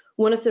other.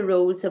 One of the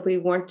roles that we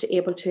weren't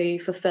able to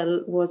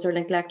fulfil was our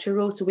link lecture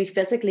role. So we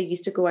physically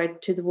used to go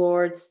out to the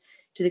wards,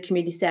 to the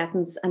community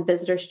settings and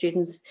visit our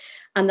students.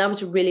 And that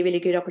was a really, really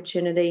good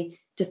opportunity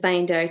to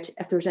find out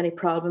if there was any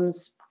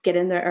problems, get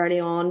in there early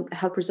on,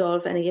 help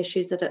resolve any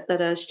issues that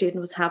a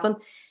student was having.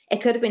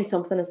 It could have been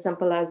something as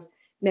simple as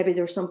maybe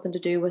there was something to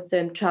do with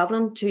them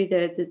travelling to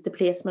the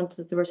placement,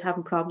 that they were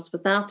having problems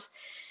with that.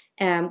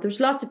 There's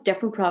lots of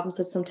different problems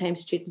that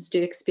sometimes students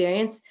do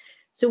experience.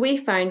 So we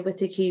found with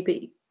the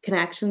QUB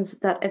Connections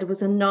that it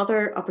was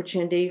another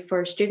opportunity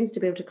for students to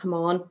be able to come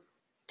on,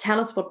 tell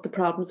us what the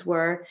problems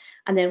were,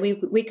 and then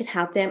we could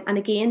help them. And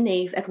again,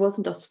 Niamh, it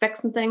wasn't us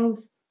fixing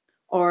things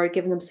or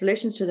giving them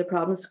solutions to the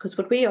problems, because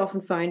what we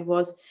often found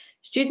was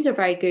students are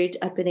very good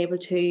at being able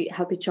to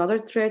help each other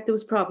throughout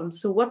those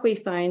problems. So what we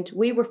found,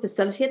 we were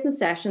facilitating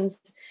sessions,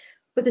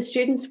 but the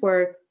students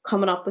were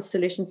coming up with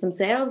solutions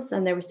themselves,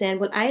 and they were saying,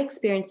 well, I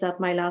experienced that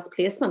in my last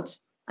placement,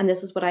 and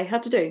this is what I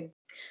had to do.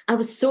 And it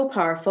was so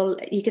powerful.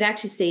 You could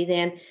actually see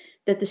then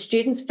that the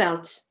students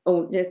felt,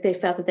 they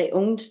felt that they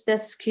owned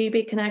this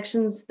QUB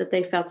Connections, that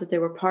they felt that they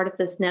were part of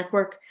this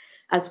network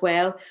as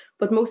well.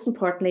 But most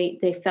importantly,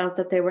 they felt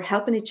that they were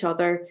helping each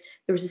other.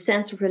 There was a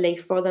sense of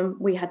relief for them.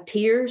 We had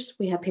tears.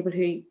 We had people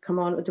who come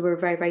on, they were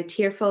very, very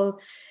tearful,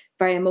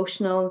 very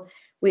emotional.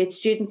 We had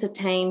students at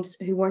times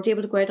who weren't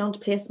able to go out onto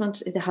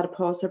placement. They had to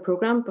pause their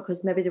programme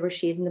because maybe they were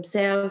shielding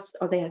themselves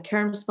or they had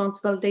caring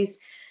responsibilities.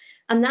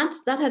 And that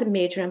had a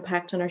major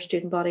impact on our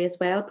student body as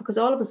well, because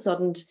all of a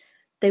sudden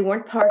they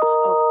weren't part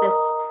of this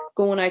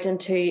going out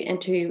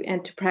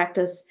into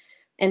practice,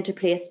 into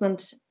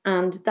placement.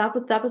 And that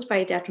was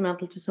very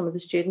detrimental to some of the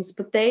students.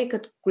 But they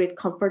got great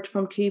comfort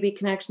from QUB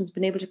Connections,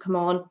 being able to come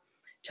on,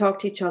 talk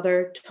to each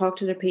other, talk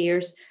to their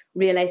peers,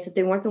 realise that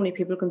they weren't the only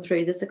people going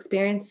through this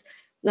experience.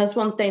 And that's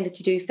one thing that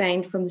you do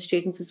find from the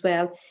students as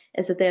well,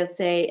 is that they'll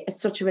say,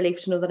 it's such a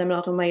relief to know that I'm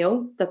not on my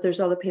own, that there's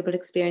other people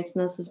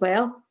experiencing this as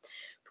well.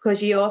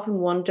 Because you often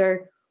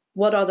wonder,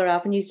 what other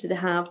avenues do they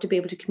have to be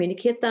able to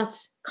communicate that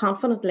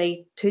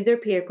confidently to their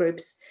peer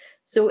groups?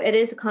 So it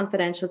is a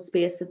confidential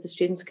space that the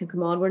students can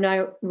come on. We're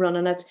now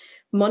running it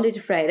Monday to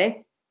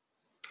Friday.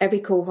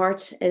 Every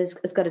cohort has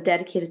got a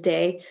dedicated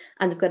day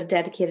and they've got a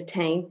dedicated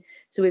time.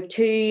 So we have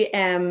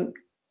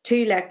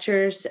two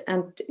lecturers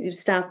and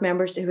staff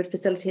members who would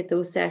facilitate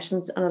those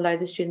sessions and allow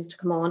the students to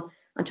come on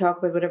and talk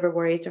about whatever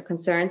worries or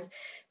concerns.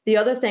 The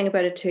other thing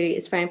about it too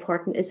is very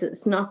important is that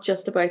it's not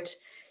just about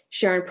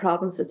sharing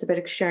problems, it's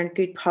about sharing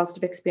good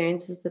positive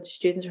experiences that the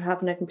students are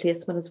having out in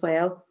placement as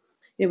well.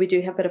 We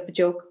do have a bit of a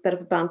joke, a bit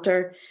of a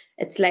banter.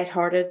 It's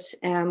lighthearted.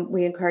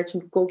 We encourage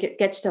them to go get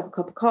yourself a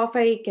cup of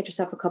coffee, get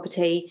yourself a cup of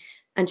tea,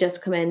 and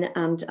just come in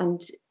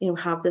and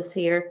have this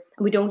here.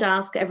 And we don't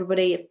ask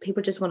everybody if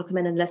people just want to come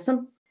in and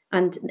listen.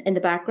 And in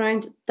the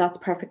background, that's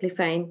perfectly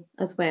fine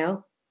as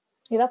well.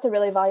 Yeah, that's a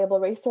really valuable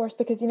resource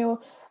because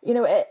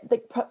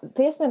the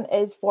placement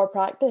is for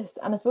practice,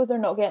 and I suppose you're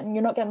not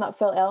getting that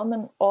full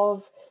element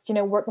of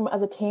working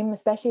as a team,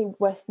 especially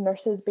with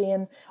nurses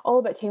being all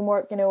about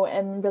teamwork.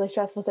 In really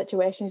stressful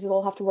situations, you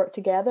all have to work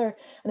together,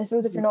 and I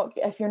suppose if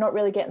you're not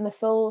really getting the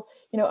full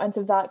ounce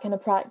of that kind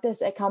of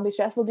practice, it can be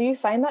stressful. Do you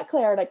find that,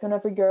 Claire? Like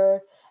whenever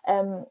you're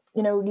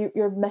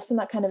you're missing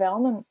that kind of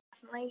element?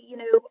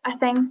 I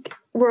think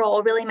we're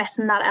all really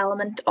missing that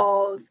element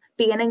of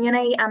being in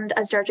uni, and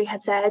as Deirdre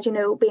had said,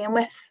 being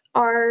with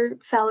our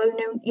fellow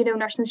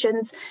nursing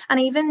students, and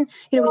even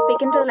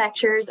speaking to the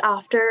lecturers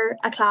after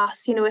a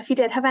class, if you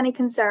did have any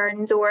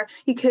concerns, or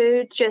you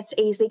could just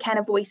easily kind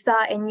of voice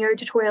that in your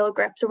tutorial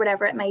groups or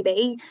whatever it may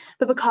be.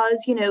 But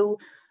because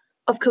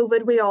of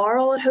COVID, we are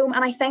all at home,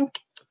 and I think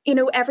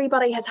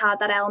everybody has had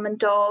that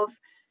element of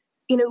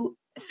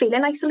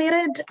feeling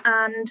isolated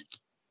and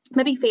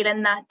maybe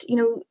feeling that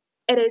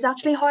it is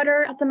actually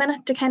harder at the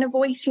minute to kind of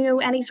voice,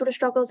 any sort of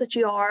struggles that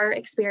you are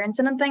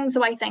experiencing and things.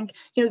 So I think,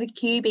 the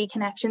QB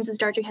connections, as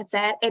Deirdre had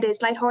said, it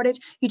is lighthearted.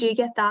 You do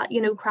get that,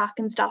 crack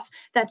and stuff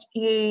that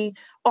you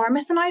are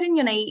missing out in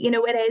uni.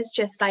 It is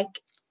just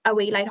like a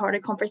wee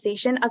lighthearted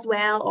conversation as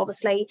well.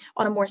 Obviously,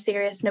 on a more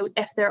serious note,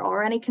 if there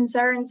are any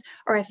concerns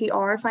or if you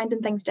are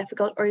finding things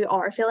difficult or you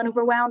are feeling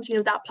overwhelmed,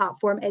 that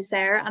platform is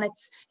there and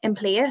it's in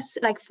place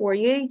like for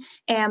you.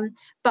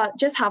 But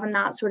just having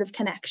that sort of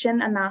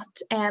connection and that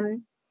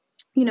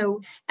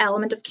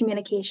element of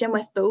communication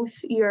with both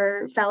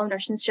your fellow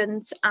nursing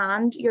students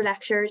and your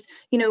lecturers,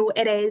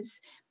 it is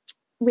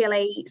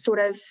really sort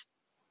of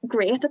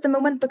great at the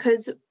moment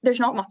because there's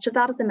not much of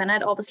that at the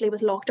minute, obviously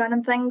with lockdown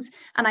and things,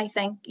 and I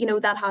think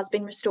that has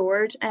been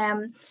restored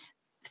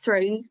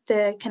through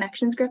the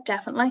connections group,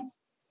 definitely.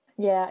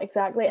 Yeah,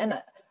 exactly. And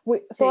do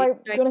you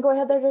want to go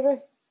ahead there, Deirdre?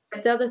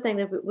 The other thing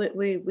that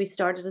we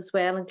started as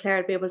well, and Claire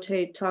would be able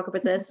to talk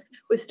about this,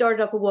 we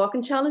started up a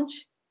walking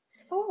challenge.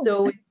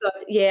 So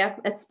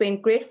it's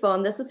been great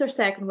fun. This is our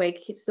second week,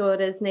 so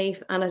it is,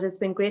 Niamh, and it has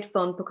been great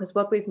fun because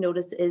what we've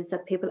noticed is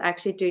that people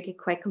actually do get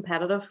quite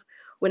competitive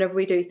whenever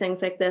we do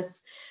things like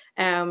this.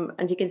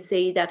 And you can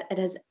see that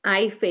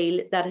I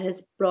feel that it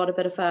has brought a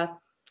bit of a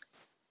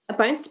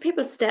bounce to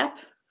people's step,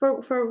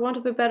 for want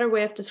of a better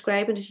way of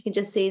describing it. You can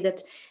just see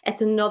that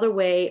it's another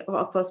way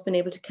of us being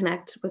able to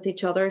connect with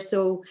each other.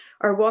 So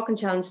our walking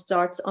challenge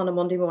starts on a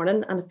Monday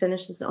morning and it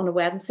finishes on a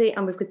Wednesday,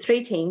 and we've got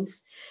 3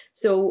 teams.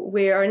 So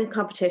we are in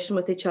competition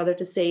with each other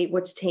to see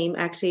which team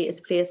actually is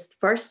placed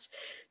first.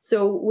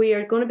 So we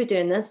are going to be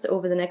doing this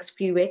over the next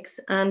few weeks,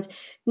 and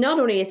not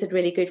only is it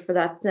really good for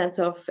that sense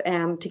of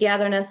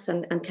togetherness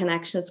and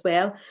connection as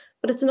well,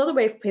 but it's another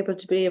way for people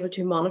to be able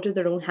to monitor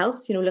their own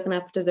health, looking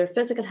after their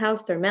physical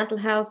health, their mental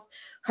health.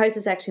 How's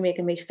this actually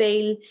making me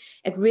feel?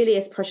 It really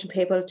is pushing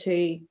people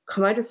to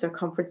come out of their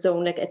comfort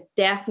zone. Like, it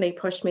definitely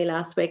pushed me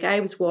last week. I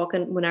was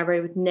walking whenever I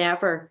would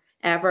never,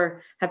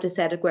 ever have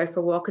decided to go out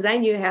for a walk because I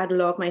knew I had to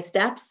log my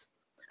steps,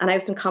 and I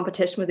was in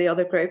competition with the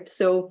other group.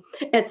 So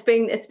it's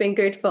been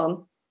good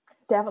fun.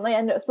 Definitely.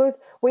 And I suppose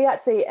we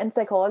actually, in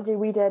psychology,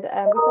 we did, we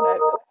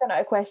sent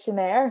out a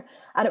questionnaire,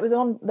 and it was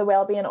on the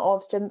well-being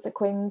of students at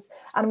Queen's,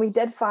 and we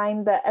did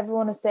find that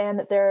everyone is saying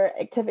that their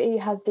activity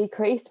has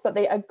decreased, but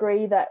they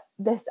agree that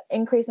this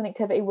increase in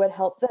activity would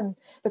help them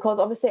because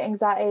obviously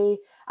anxiety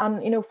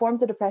and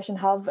forms of depression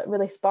have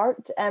really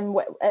sparked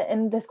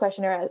in this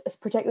questionnaire.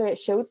 Particularly, it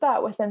showed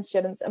that within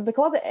students, and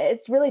because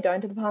it's really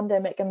down to the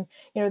pandemic and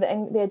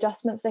the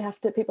adjustments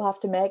people have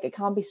to make. It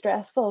can be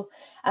stressful,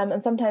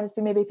 and sometimes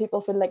maybe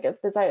people feel like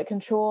it's out of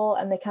control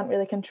and they can't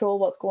really control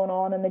what's going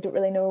on, and they don't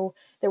really know.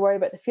 They worry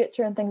about the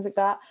future and things like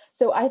that.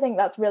 So I think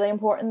that's really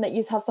important that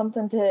you have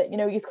something to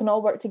you can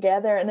all work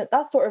together, and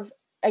that's sort of,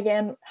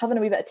 again, having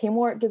a wee bit of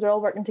teamwork, because they're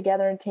all working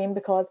together in a team,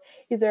 because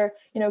these are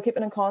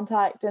keeping in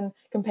contact and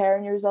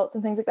comparing your results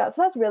and things like that.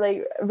 So that's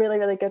really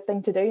good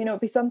thing to do. It'd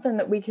be something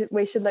that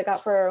we should look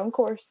at for our own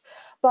course.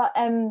 But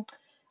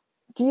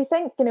do you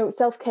think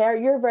self-care,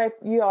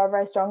 you are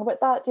very strong about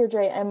that,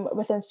 Deirdre,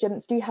 within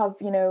students? Do you have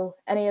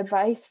any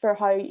advice for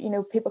how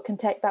people can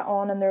take that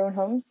on in their own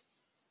homes?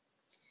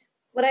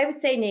 What I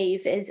would say,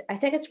 Niamh, is I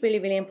think it's really,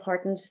 really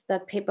important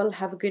that people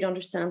have a good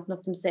understanding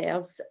of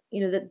themselves.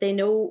 That they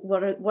know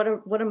what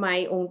are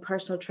my own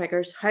personal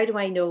triggers. How do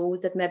I know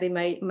that maybe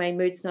my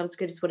mood's not as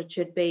good as what it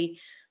should be?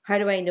 How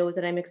do I know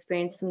that I'm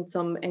experiencing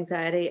some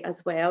anxiety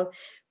as well?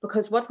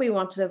 Because what we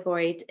want to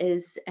avoid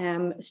is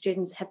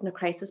students hitting a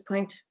crisis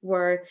point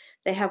where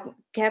they have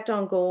kept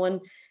on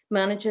going,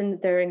 managing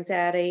their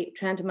anxiety,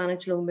 trying to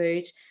manage low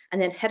mood,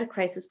 and then hit a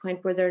crisis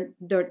point where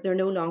they're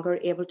no longer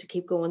able to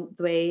keep going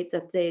the way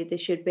that they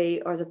should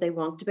be or that they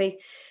want to be.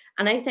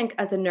 And I think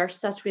as a nurse,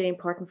 that's really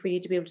important for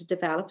you to be able to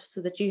develop,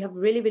 so that you have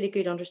really, really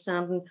good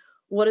understanding.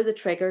 What are the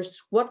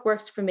triggers? What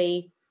works for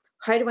me?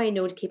 How do I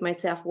know to keep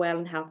myself well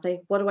and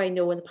healthy? What do I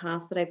know in the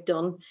past that I've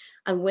done?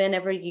 And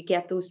whenever you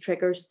get those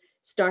triggers,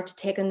 start to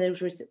take on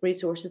those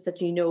resources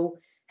that you know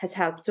has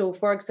helped. So,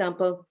 for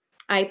example,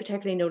 I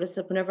particularly noticed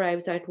that whenever I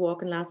was out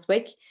walking last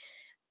week,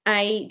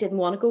 I didn't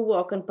want to go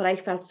walking, but I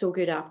felt so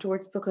good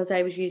afterwards because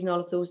I was using all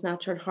of those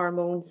natural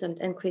hormones and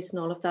increasing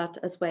all of that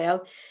as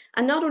well.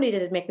 And not only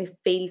did it make me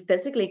feel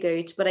physically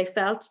good, but I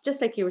felt, just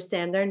like you were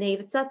saying there, Neve,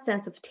 it's that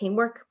sense of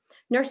teamwork.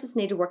 Nurses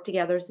need to work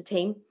together as a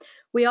team.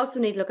 We also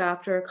need to look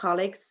after our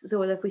colleagues,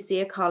 so that if we see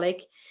a colleague,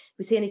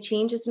 we see any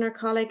changes in our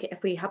colleague,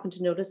 if we happen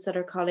to notice that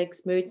our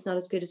colleague's mood's not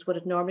as good as what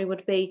it normally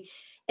would be,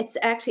 it's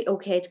actually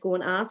okay to go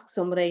and ask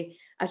somebody,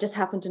 I just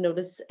happened to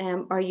notice,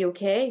 are you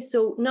okay?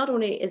 So not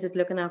only is it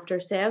looking after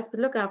ourselves,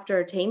 but look after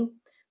our team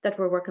that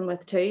we're working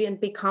with too, and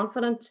be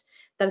confident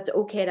that it's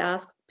okay to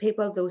ask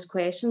people those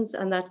questions,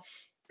 and that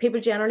people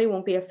generally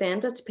won't be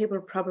offended. People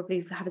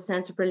probably have a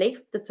sense of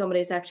relief that somebody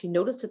has actually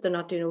noticed that they're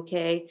not doing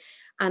okay,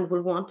 and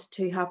will want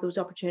to have those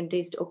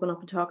opportunities to open up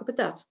and talk about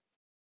that.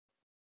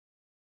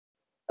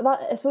 That,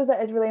 I suppose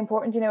that is really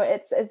important.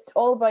 It's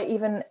all about,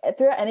 even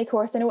throughout any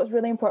course, I know it's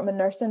really important with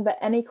nursing, but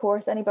any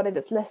course, anybody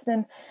that's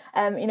listening,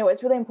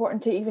 it's really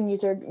important to even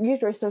use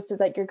resources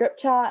like your group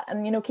chat,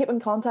 and keep in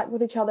contact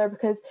with each other,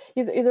 because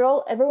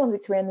everyone's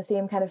experiencing the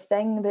same kind of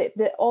thing.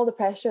 All the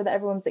pressure that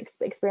everyone's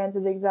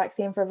experiencing is the exact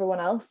same for everyone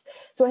else.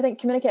 So I think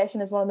communication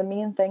is one of the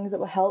main things that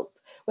will help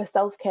with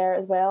self-care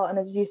as well, and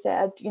as you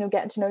said,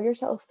 getting to know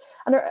yourself.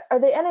 And are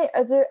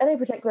there any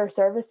particular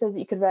services that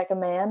you could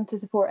recommend to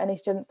support any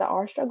students that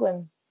are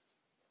struggling?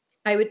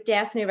 I would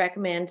definitely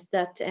recommend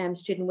that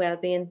student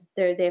wellbeing.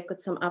 They've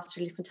got some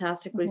absolutely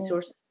fantastic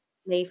resources,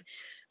 Neve,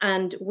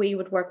 and we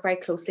would work very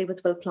closely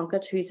with Will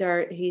Plunkett, who's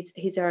our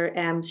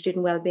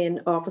student wellbeing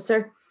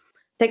officer.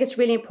 I think it's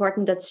really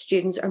important that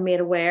students are made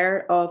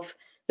aware of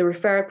the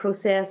referral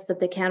process, that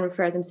they can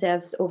refer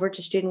themselves over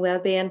to student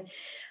wellbeing.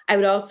 I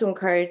would also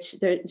encourage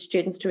the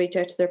students to reach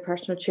out to their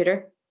personal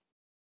tutor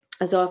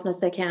as often as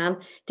they can,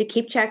 to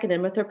keep checking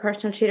in with their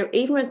personal tutor,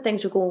 even when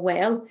things are going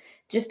well,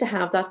 just to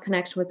have that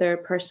connection with their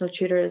personal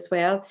tutor as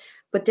well.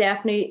 But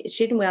definitely,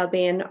 student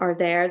wellbeing are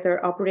there,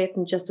 they're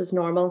operating just as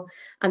normal,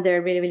 and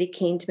they're really, really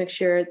keen to make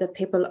sure that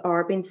people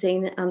are being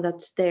seen and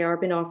that they are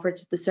being offered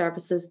the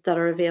services that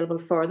are available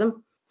for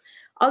them.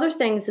 Other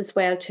things as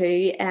well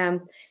too,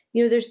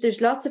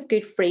 there's lots of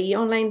good free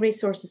online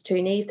resources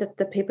too, Neve,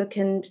 that people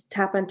can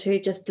tap into.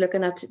 Just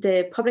looking at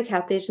the Public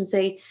Health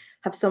Agency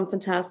have some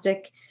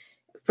fantastic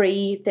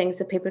free things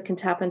that people can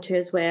tap into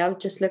as well.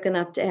 Just looking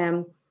at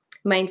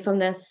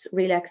mindfulness,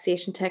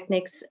 relaxation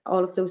techniques,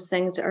 all of those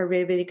things are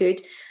really, really good.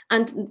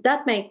 And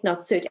that might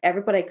not suit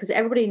everybody, because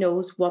everybody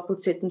knows what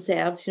would suit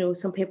themselves.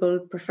 Some people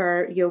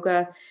prefer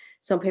yoga,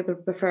 some people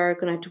prefer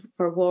going out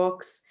for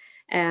walks,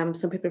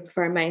 some people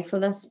prefer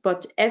mindfulness.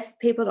 But if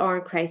people are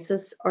in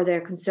crisis, or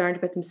they're concerned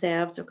about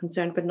themselves or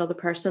concerned about another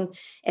person,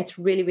 it's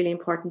really, really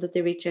important that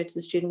they reach out to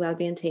the student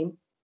wellbeing team.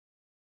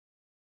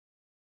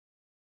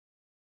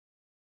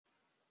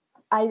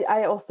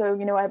 I also,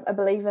 I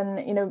believe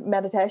in,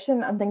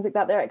 meditation and things like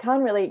that. It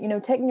can really,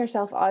 taking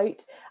yourself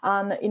out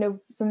and,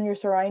 from your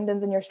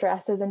surroundings and your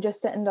stresses, and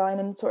just sitting down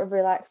and sort of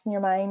relaxing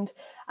your mind.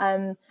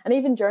 And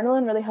even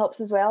journaling really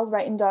helps as well.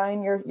 Writing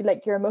down your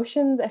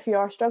emotions if you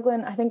are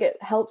struggling. I think it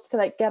helps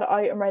to get it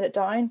out and write it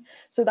down.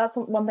 So that's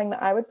one thing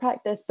that I would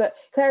practice. But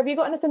Claire, have you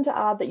got anything to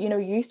add that,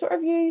 you sort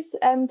of use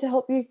to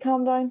help you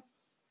calm down?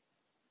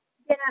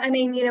 Yeah, I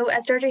mean,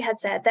 as Georgie had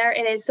said there,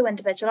 it is so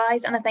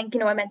individualized. And I think,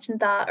 I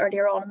mentioned that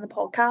earlier on in the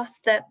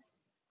podcast, that,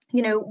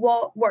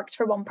 what works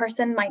for one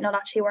person might not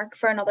actually work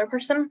for another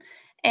person.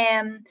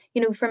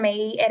 For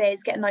me, it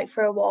is getting out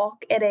for a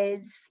walk. It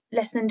is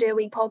listening to a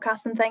wee podcast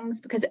and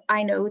things, because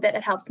I know that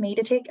it helps me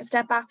to take a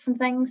step back from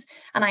things,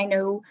 and I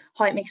know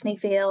how it makes me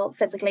feel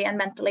physically and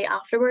mentally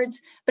afterwards.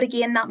 But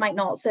again, that might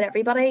not suit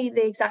everybody.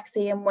 The exact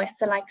same with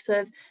the likes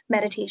of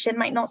meditation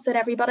might not suit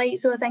everybody.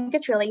 So I think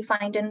it's really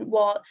finding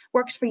what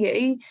works for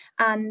you,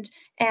 and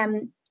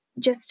doing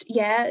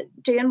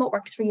what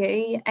works for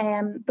you,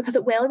 because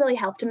it will really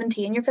help to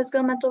maintain your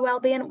physical and mental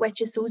well-being,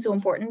 which is so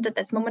important at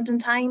this moment in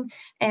time,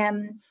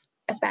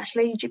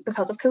 especially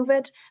because of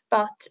COVID.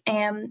 But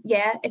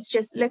it's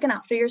just looking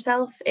after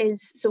yourself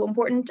is so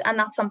important, and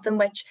that's something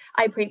which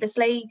I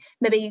previously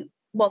maybe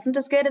wasn't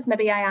as good as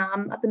maybe I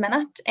am at the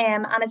minute,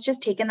 and it's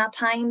just taking that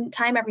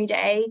time every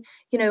day,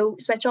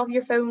 switch off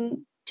your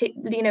phone,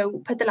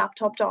 put the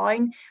laptop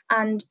down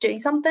and do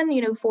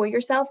something, for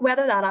yourself,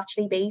 whether that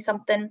actually be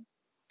something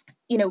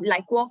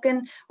like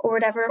walking or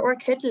whatever, or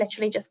it could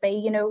literally just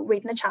be,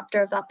 reading a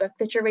chapter of that book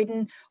that you're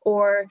reading,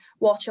 or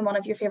watching one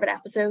of your favorite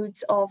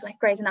episodes of like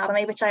Grey's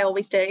Anatomy, which I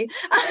always do.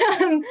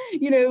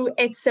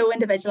 It's so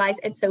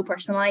individualized, it's so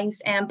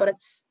personalized, but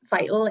it's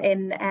vital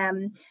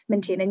in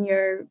maintaining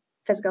your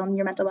physical and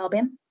your mental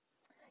well-being.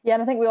 Yeah,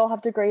 and I think we all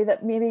have to agree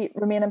that maybe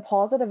remaining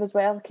positive as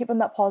well, keeping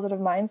that positive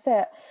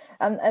mindset.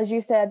 And as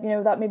you said,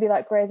 that maybe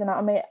that Grey's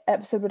Anatomy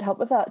episode would help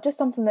with that. Just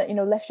something that,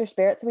 lifts your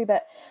spirits a wee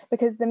bit.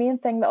 Because the main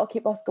thing that'll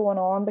keep us going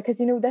on, because,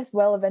 this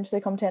will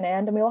eventually come to an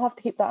end, and we all have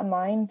to keep that in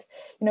mind.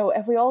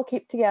 If we all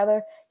keep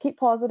together, keep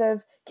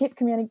positive, keep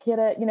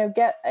communicating,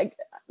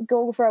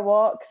 go for a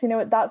walk,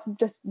 that's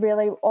just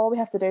really all we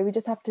have to do. We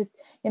just have to,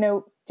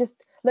 just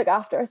look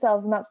after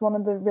ourselves. And that's one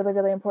of the really,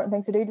 really important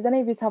things to do. Does any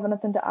of you have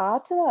anything to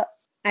add to that?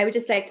 I would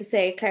just like to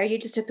say, Claire, you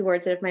just took the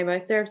words out of my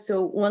mouth there.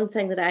 So one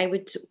thing that I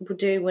would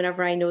do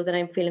whenever I know that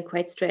I'm feeling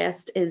quite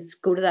stressed is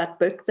go to that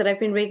book that I've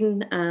been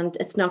reading. And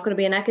it's not going to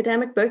be an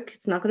academic book.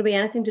 It's not going to be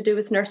anything to do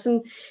with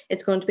nursing.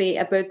 It's going to be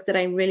a book that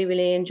I'm really,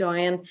 really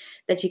enjoying,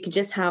 that you can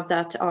just have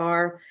that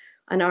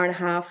an hour and a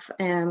half,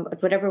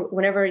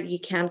 whenever you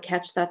can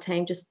catch that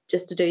time,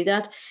 just to do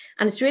that.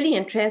 And it's really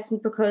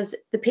interesting because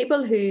the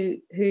people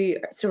who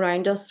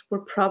surround us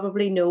will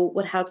probably know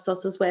what helps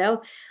us as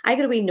well. I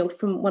got a wee note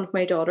from one of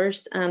my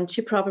daughters, and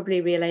she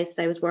probably realised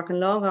that I was working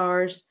long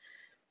hours,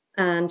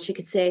 and she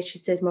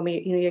says,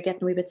 "Mummy, you're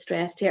getting a wee bit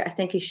stressed here. I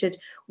think you should,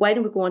 why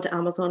don't we go onto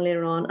Amazon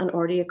later on and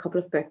order you a couple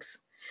of books?"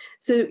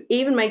 So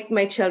even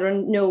my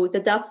children know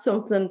that that's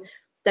something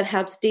that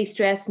helps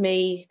de-stress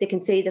me. They can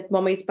see that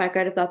mummy's back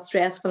out of that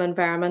stressful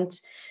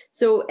environment.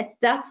 So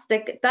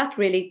that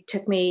really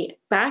took me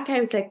back. I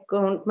was like,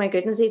 oh my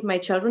goodness, even my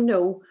children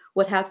know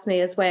what helps me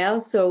as well.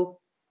 So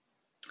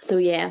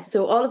yeah,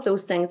 so all of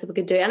those things that we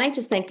could do. And I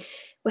just think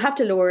we have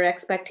to lower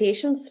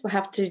expectations. We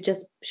have to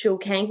just show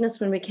kindness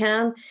when we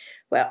can.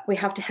 Well, we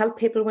have to help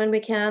people when we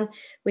can.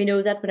 We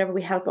know that whenever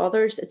we help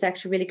others, it's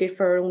actually really good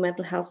for our own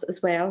mental health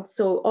as well.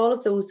 So all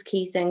of those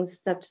key things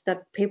that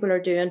people are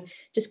doing,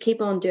 just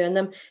keep on doing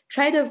them.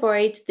 Try to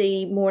avoid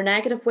the more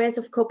negative ways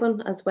of coping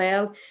as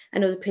well. I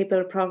know that people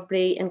are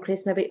probably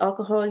increase maybe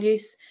alcohol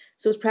use.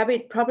 So it's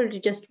probably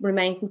just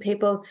reminding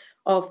people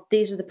of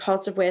these are the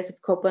positive ways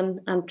of coping,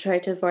 and try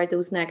to avoid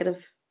those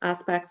negative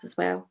aspects as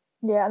well.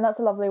 Yeah, and that's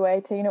a lovely way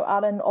to,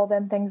 add in all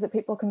them things that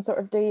people can sort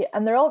of do.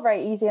 And they're all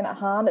very easy and at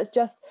hand. It's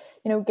just,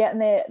 getting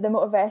the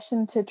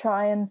motivation to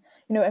try and,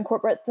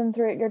 incorporate them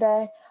throughout your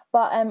day.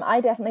 But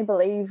I definitely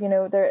believe,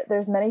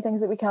 there's many things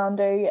that we can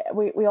do.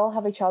 We all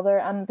have each other.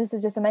 And this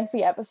is just a nice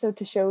wee episode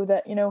to show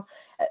that,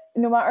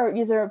 no matter,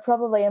 you're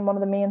probably in one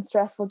of the main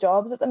stressful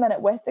jobs at the minute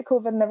with the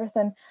COVID and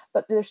everything,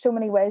 but there's so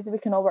many ways that we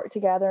can all work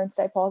together and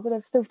stay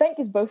positive. So thank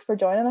you both for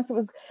joining us. It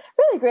was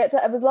really great.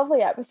 It was a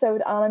lovely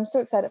episode, and I'm so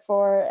excited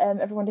for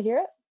everyone to hear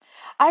it.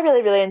 I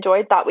really, really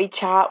enjoyed that wee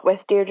chat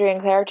with Deirdre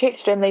and Claire, two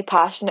extremely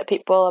passionate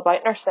people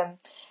about nursing,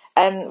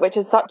 which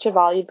is such a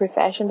valued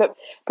profession, but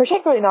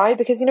particularly now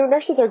because,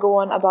 nurses are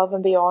going above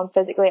and beyond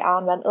physically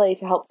and mentally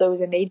to help those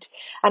in need.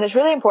 And it's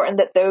really important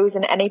that those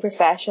in any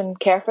profession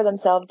care for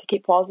themselves to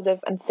keep positive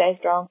and stay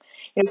strong,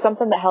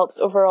 something that helps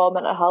overall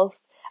mental health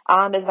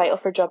and is vital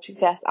for job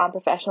success and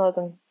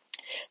professionalism.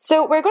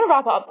 So we're going to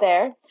wrap it up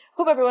there.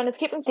 Hope everyone is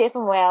keeping safe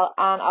and well,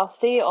 and I'll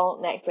see you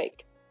all next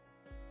week.